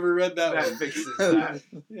 like I've never read that that one. fixes that.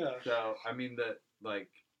 Yeah. So I mean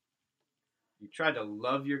you try to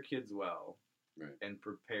love your kids well, right, and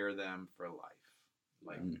prepare them for life.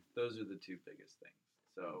 Like those are the 2 biggest things.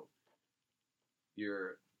 So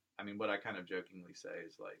what I kind of jokingly say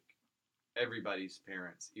is like everybody's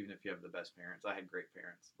parents, even if you have the best parents, I had great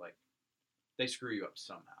parents, like they screw you up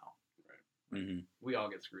somehow. Right. Mm-hmm. We all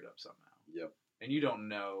get screwed up somehow. Yep. And you don't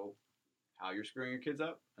know how you're screwing your kids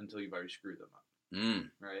up until you've already screwed them up.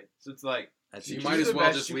 Right? So it's like you might as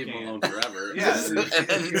well just leave them alone forever.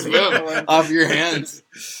 Yeah. Off your hands.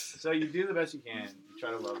 So you do the best you can. You try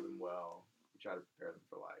to love them well. You try to prepare them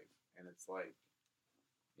for life. And it's like,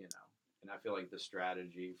 and I feel like the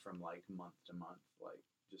strategy from like month to month, like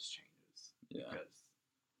just changes. Yeah. Because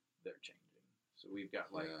they're changing. So we've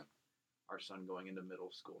got like our son going into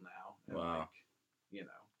middle school now. And wow.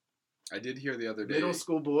 I did hear the other day. Middle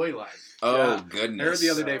school boy life. Oh, goodness. I heard the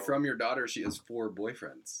other day from your daughter she has 4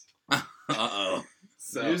 boyfriends. Uh-oh.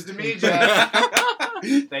 So. News to me, Jeff.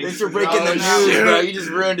 Thanks for breaking the news, bro. You just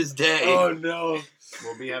ruined his day. Oh, no.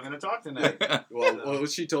 We'll be having a talk tonight. Well,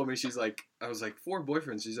 she told me, I was like, 4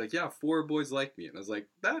 boyfriends. She's like, yeah, 4 boys like me. And I was like,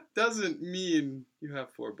 that doesn't mean you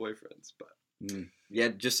have 4 boyfriends. But yeah,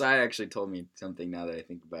 Josiah actually told me something now that I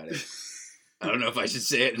think about it. I don't know if I should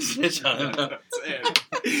say it and snitch on him. Say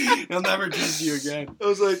it. He'll never trust you again. I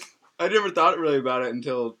was like, I never thought really about it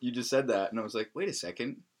until you just said that. And I was like, wait a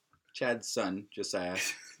second. Chad's son, Josiah,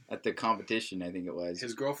 at the competition, I think it was.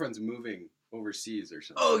 His girlfriend's moving overseas or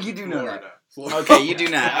something. Oh, you do know that. Florida. Okay, you do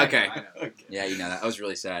know that. Okay. I know. Okay. Yeah, you know that. I was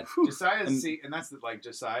really sad. Josiah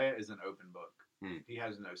Josiah is an open book. He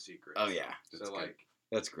has no secrets. Oh, yeah. So,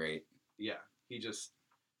 that's great. Yeah.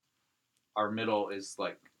 Our middle is,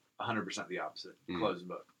 100% the opposite. Closed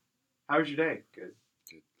book. How was your day? Good.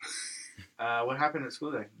 What happened at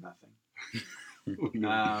school today? Nothing.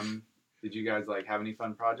 Did you guys, have any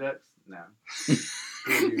fun projects? No.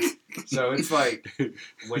 So, it's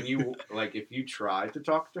when you, if you try to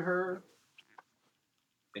talk to her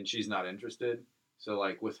and she's not interested. So,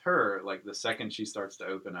 with her, the second she starts to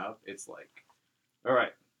open up, it's all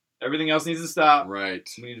right, everything else needs to stop. Right.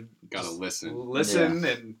 We gotta listen. Listen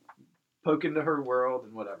and poke into her world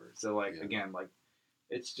and whatever. So, again,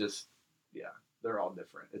 it's just, they're all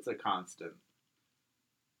different. It's a constant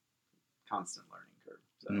learning curve.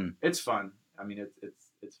 So, it's fun. I mean,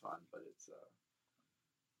 it's fun, but it's,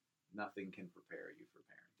 nothing can prepare you for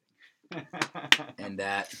parenting. And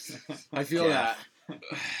that. I feel Jeff. that.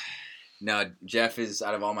 No, Jeff is,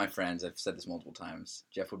 out of all my friends, I've said this multiple times,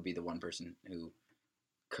 Jeff would be the one person who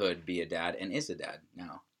could be a dad and is a dad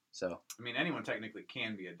now. So I mean, anyone technically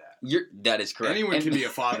can be a dad. that is correct. Anyone can be a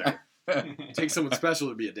father. It takes someone special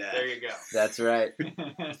to be a dad. There you go. That's right.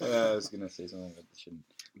 I was going to say something, but I shouldn't.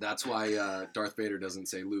 That's why Darth Vader doesn't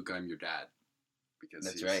say, Luke, I'm your dad. Because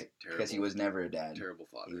That's he's right. Terrible, Because he was never a dad. terrible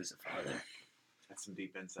father. He was a father. That's some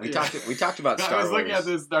deep insight. We talked about Star I was Wars. looking at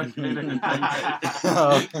this Darth Vader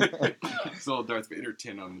Oh. This little Darth Vader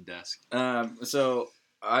tin on the desk. So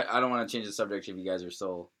I don't want to change the subject if you guys are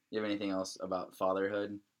still. You have anything else about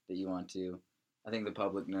fatherhood that you want to? I think the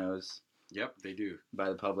public knows. Yep, they do. By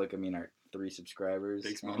the public, I mean our 3 subscribers.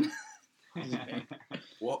 Thanks, Mom.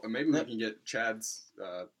 Well, maybe we can get Chad's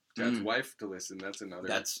wife to listen. That's another.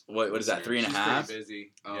 That's what is that? 3.5? She's pretty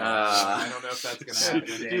busy. Oh, I don't know if that's gonna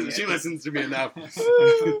happen. she listens to me enough.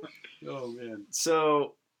 Oh man.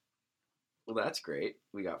 So, well, that's great.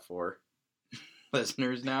 We got 4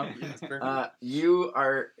 listeners now. Yeah, that's perfect. You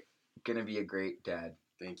are gonna be a great dad,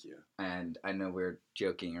 Thank you. and I know we're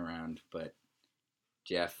joking around, but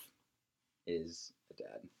Jeff is a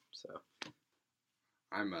dad. So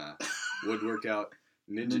I'm a wood workout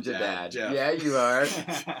ninja dad. Jeff. Yeah, you are.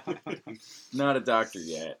 Not a doctor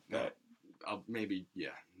yet, No, but I'll maybe. Yeah,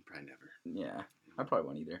 probably never. yeah, I probably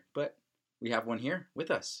won't either. But we have one here with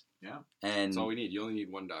us. Yeah. And That's all we need. You only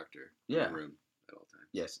need one doctor Yeah. in the room at all times.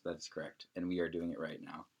 yes, that's correct. And we are doing it right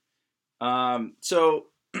now. So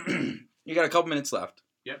you got a couple minutes left.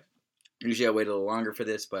 Yep. Usually I wait a little longer for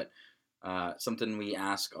this, but something we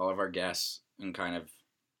ask all of our guests, and kind of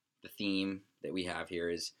the theme that we have here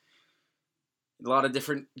is a lot of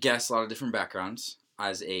different guests, a lot of different backgrounds.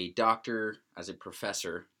 As a doctor, as a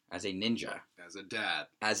professor, as a ninja, As a dad.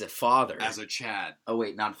 as a father. As a Chad. Oh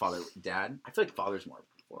wait, not father, dad. I feel like father's more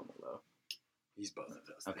formal though. He's both of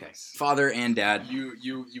those. Okay, things. father and dad. You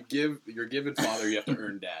give. You're given father. You have to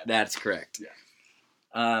earn dad. That's correct.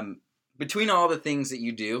 Yeah. Between all the things that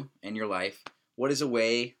you do in your life, what is a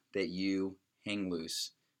way that you hang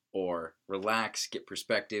loose or relax, get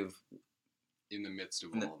perspective? In the midst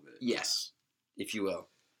of In the- all of it. Yes, if you will.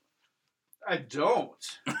 I don't.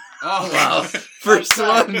 Oh Well, first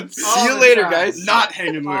one. See All you the later, time. guys. Not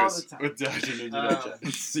hanging All loose the time. with Dr. Ninja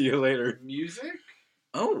Ninja. See you later. Music?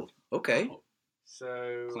 Oh, okay. Oh,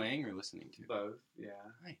 So playing or listening to? both, yeah.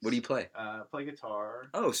 Nice. What do you play? Play guitar.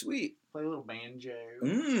 Oh, sweet. Play a little banjo.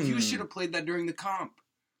 Mm. You should have played that during the comp.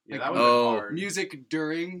 Yeah, Like, that would have oh, been hard. Music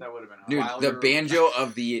during. That would have been hard. Dude, Wilder. the banjo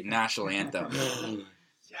of the national anthem.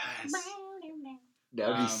 Yes.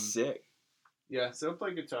 That'd be Um, sick. Yeah, so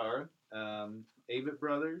play guitar. Avett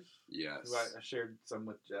Brothers, Yes. who I shared some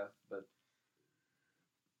with Jeff, but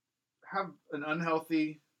have an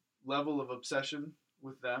unhealthy level of obsession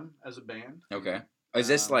with them as a band. Okay. Is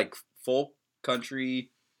this like folk,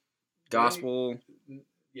 country, gospel?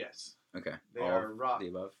 Yes. Okay. They All are of rock, the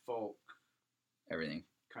above. folk, Everything.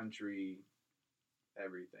 country,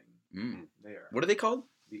 everything. Mm. They are What are they called?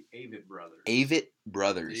 the Avett Brothers. Avett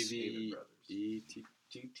Brothers. Avett Brothers. E-T.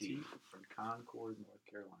 TT from Concord, North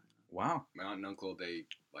Carolina. Wow. My aunt and uncle, they,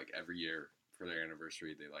 like, every year for their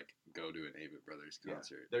anniversary, they, like, go to an Avett Brothers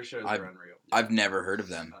concert. Their shows I've- are unreal. I've never heard of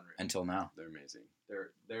them Unreal. until now. They're amazing.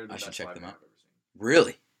 They're the I should best check live them band out. I've ever seen.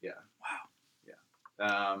 Really? Yeah.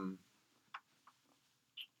 Wow.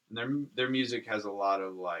 Their music has a lot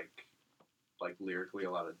of like lyrically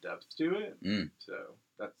a lot of depth to it. Mm. So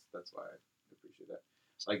that's why I appreciate that.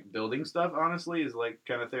 Like building stuff, honestly, is like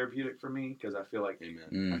kind of therapeutic for me because I feel like Amen.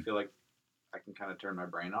 Mm. I feel like I can kind of turn my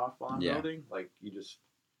brain off while I'm Yeah. building. Like you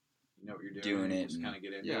know what you're doing, Doing you it just and- kind of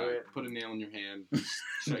get into Yeah, it. put a nail in your hand,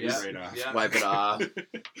 shut Yeah, your brain off. yeah. Wipe it off.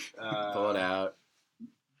 Pull it Uh, out.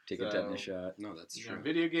 Take a so- tetanus shot. No, that's You know, true.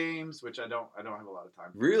 video games, which I don't have a lot of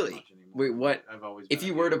time for Really? much anymore. Wait, what? I've always If been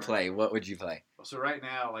you a were to gamer. play, what would you play? Well, so right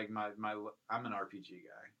now, like I'm an RPG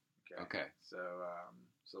guy. Okay.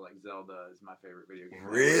 So like Zelda is my favorite video game.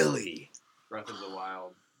 Really? Breath of the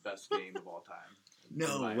Wild, best game of all time.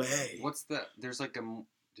 No In my way. opinion. What's that? There's like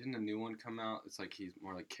didn't a new one come out? It's like he's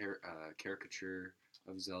more like caricature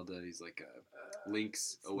of Zelda. He's like a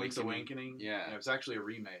Link's Awakening. Yeah. It was actually a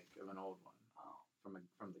remake of an old one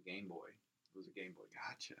from the Game Boy. It was a Game Boy game.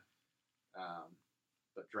 Gotcha.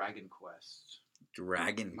 But Dragon Quest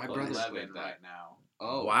Dragon My Quest. brother's 11 played that. right now.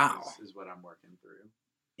 Oh Wow. Is what I'm working through.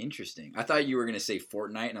 Interesting. I thought you were going to say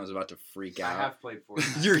Fortnite, and I was about to freak I out. have played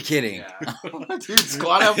Fortnite. You're kidding. Yeah. Dude,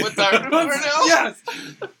 squat up with our Yes.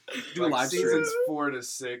 Do Like live seasons seasons 4 to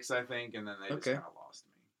 6, I think, and then they just Okay. kind of lost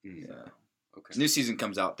me. Mm. Yeah. So. Okay. New season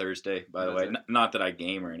comes out Thursday, by the Does way. it? Not that I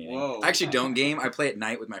game or anything. Whoa. I actually don't game. I play at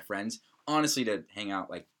night with my friends, honestly, to hang out,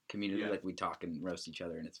 like, community. Like we talk and roast each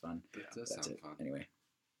other, and it's fun. That does sound fun. Anyway.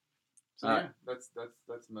 So yeah, that's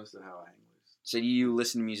most of how I hang loose. So do you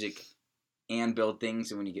listen to music and build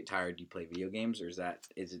things, and when you get tired, do you play video games, or is it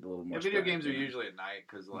a little more? Yeah, video games are usually at night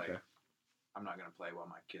because I'm not gonna play while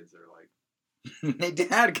my kids are like, "Hey,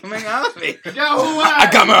 Dad, come hang out with me. Go away! I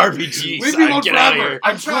got my RPG. Leave me alone Get out of forever. here.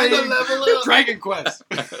 I'm trying to level up. Dragon Quest.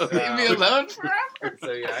 Leave me alone forever."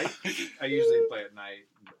 So yeah, I usually play at night.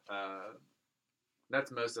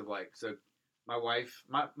 That's most of so my wife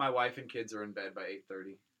and kids are in bed by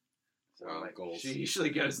 8:30. So goals. She usually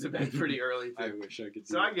goes to bed pretty early too. I wish I could.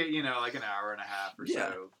 So I get like an hour and a half or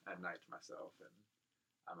so at night to myself, and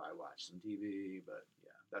I might watch some TV. But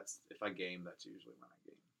yeah, that's if I game. That's usually when I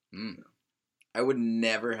game. So. I would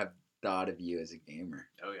never have thought of you as a gamer.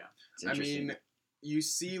 Oh yeah, it's interesting. You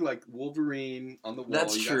see like Wolverine on the wall.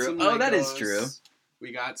 That's you true. Got some Legos. That is true.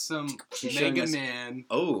 We got some She's Mega Man.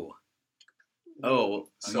 Oh,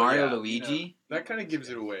 So, Mario yeah, Luigi. That kind of gives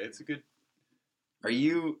it away. It's a good. Are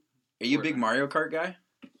you a big Mario Kart guy?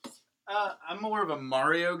 I'm more of a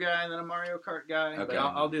Mario guy than a Mario Kart guy. Okay. But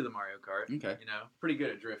I'll do the Mario Kart. Okay. Pretty good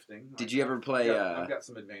at drifting. Did you ever play? I've got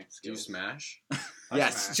some advanced skills. Do you Smash?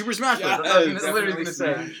 Yes, Smash. Super Smash Bros. Yes, That's what I was literally definitely gonna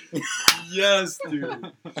say. Smash. Yes,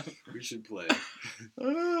 dude. We should play.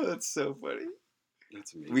 Oh, that's so funny.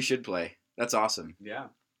 That's amazing. We should play. That's awesome. Yeah.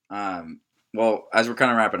 Well, as we're kind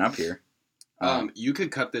of wrapping up here. You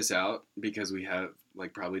could cut this out because we have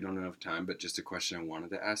probably don't have enough time. But just a question I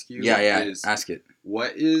wanted to ask you. Is, ask it.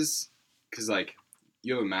 What is because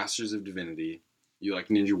you have a Masters of Divinity, you like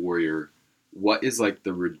Ninja Warrior. What is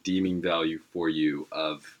the redeeming value for you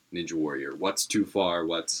of Ninja Warrior? What's too far?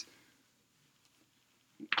 What's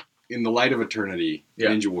in the light of eternity?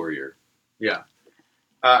 Ninja Warrior. Yeah.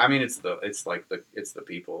 I mean, it's the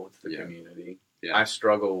people, it's the community. Yeah. I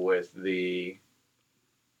struggle with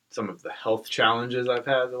some of the health challenges I've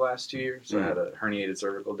had the last 2 years. So I had a herniated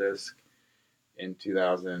cervical disc in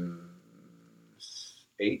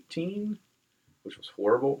 2018, which was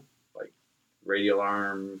horrible.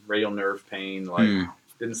 Radial nerve pain.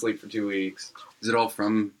 Didn't sleep for 2 weeks. Is it all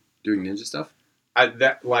from doing ninja stuff? I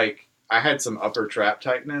had some upper trap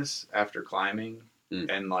tightness after climbing,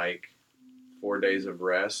 and 4 days of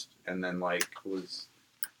rest, and then was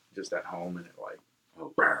just at home, and it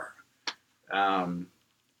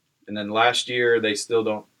and then last year they still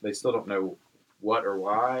don't know what or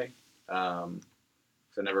why. So I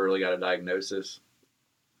never really got a diagnosis,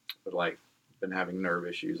 but been having nerve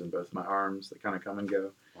issues in both my arms that kind of come and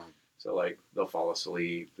go. Wow. So they'll fall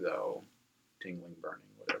asleep, they'll tingling, burning,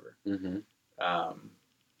 whatever. Mm-hmm.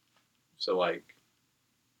 So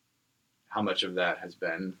how much of that has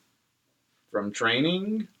been from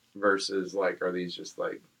training versus are these just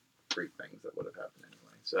freak things that would have happened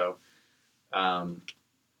anyway? So I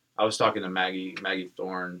was talking to Maggie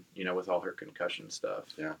Thorne, with all her concussion stuff.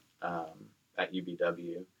 Yeah. At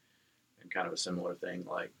UBW, and kind of a similar thing.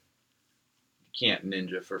 You can't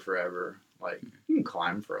ninja for forever. You can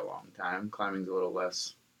climb for a long time. Climbing's a little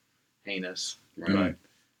less heinous, Right. but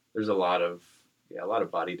there's a lot of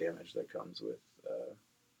body damage that comes with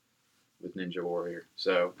Ninja Warrior.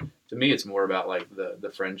 So to me, it's more about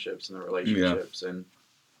the friendships and the relationships, and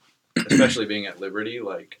especially being at Liberty.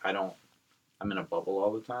 I'm in a bubble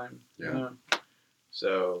all the time. Yeah.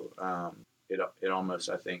 So it almost,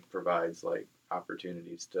 I think, provides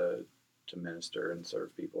opportunities to minister and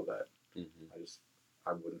serve people that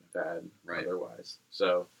I wouldn't have had otherwise.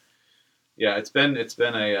 So yeah, it's been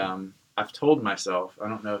a I've told myself, I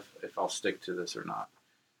don't know if I'll stick to this or not,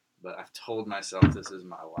 but I've told myself this is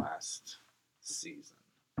my last season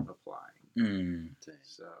applying.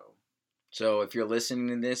 So if you're listening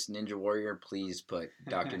to this, Ninja Warrior, please put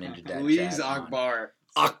Dr. Ninja Dad. Please, Akbar.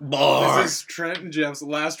 Akbar. This is Trent and Jeff's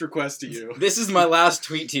last request to you. This is my last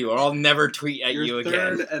tweet to you, or I'll never tweet at you again.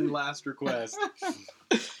 Your third and last request.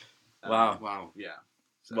 Wow. Yeah.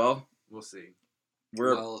 So Well, we'll see.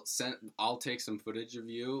 I'll take some footage of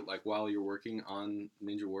you while you're working on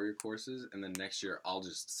Ninja Warrior courses, and then next year I'll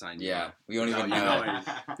just sign you up. We don't even know.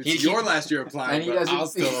 It's your last year applying, but I'll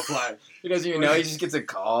still apply. He doesn't even know. He just gets a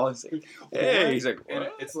call. It's hey, he's like, and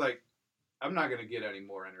it's I'm not going to get any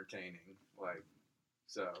more entertaining.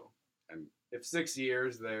 So if 6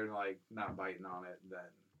 years they're not biting on it, then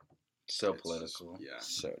so it's political.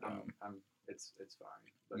 Just, So dumb. It's fine.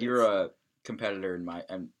 But You're a competitor in my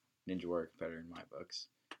Ninja Warrior competitor in my books.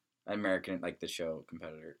 American, the show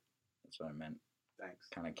competitor. That's what I meant. Thanks.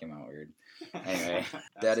 Kind of came out weird. Anyway,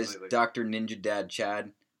 that is Dr. Ninja Dad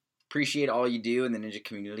Chad. Appreciate all you do in the ninja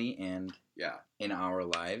community and in our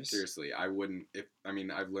lives. Seriously, I wouldn't.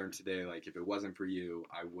 I've learned today. If it wasn't for you,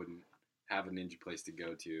 I wouldn't have a ninja place to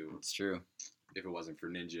go to. It's true. if it wasn't for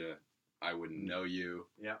Ninja, I wouldn't know you.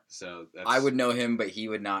 Yeah. So that's, I would know him, but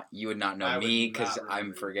you would not know me because I'm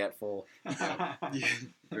remember. forgetful.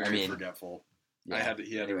 very forgetful. Yeah.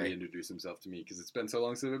 He had to reintroduce himself to me because it's been so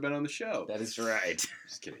long since I've been on the show. That is right.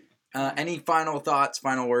 Just kidding. Any final thoughts,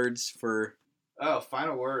 final words for... Oh,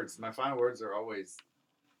 final words. My final words are always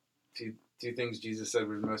two things Jesus said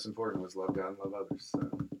were the most important was love God and love others. So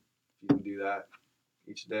if you can do that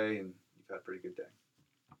each day, and you've had a pretty good day.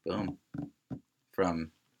 Boom.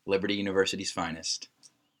 From Liberty University's finest,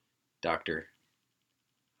 Dr.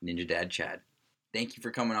 Ninja Dad Chad. Thank you for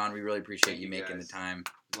coming on. We really appreciate you making the time. It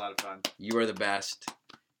was a lot of fun. You are the best.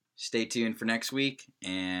 Stay tuned for next week,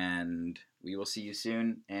 and we will see you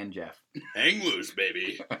soon. And Jeff. Hang loose,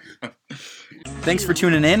 baby. Thanks for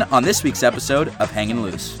tuning in on this week's episode of Hangin'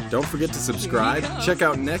 Loose. Don't forget to subscribe, check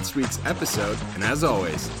out next week's episode, and as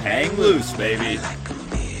always, Hang loose, baby.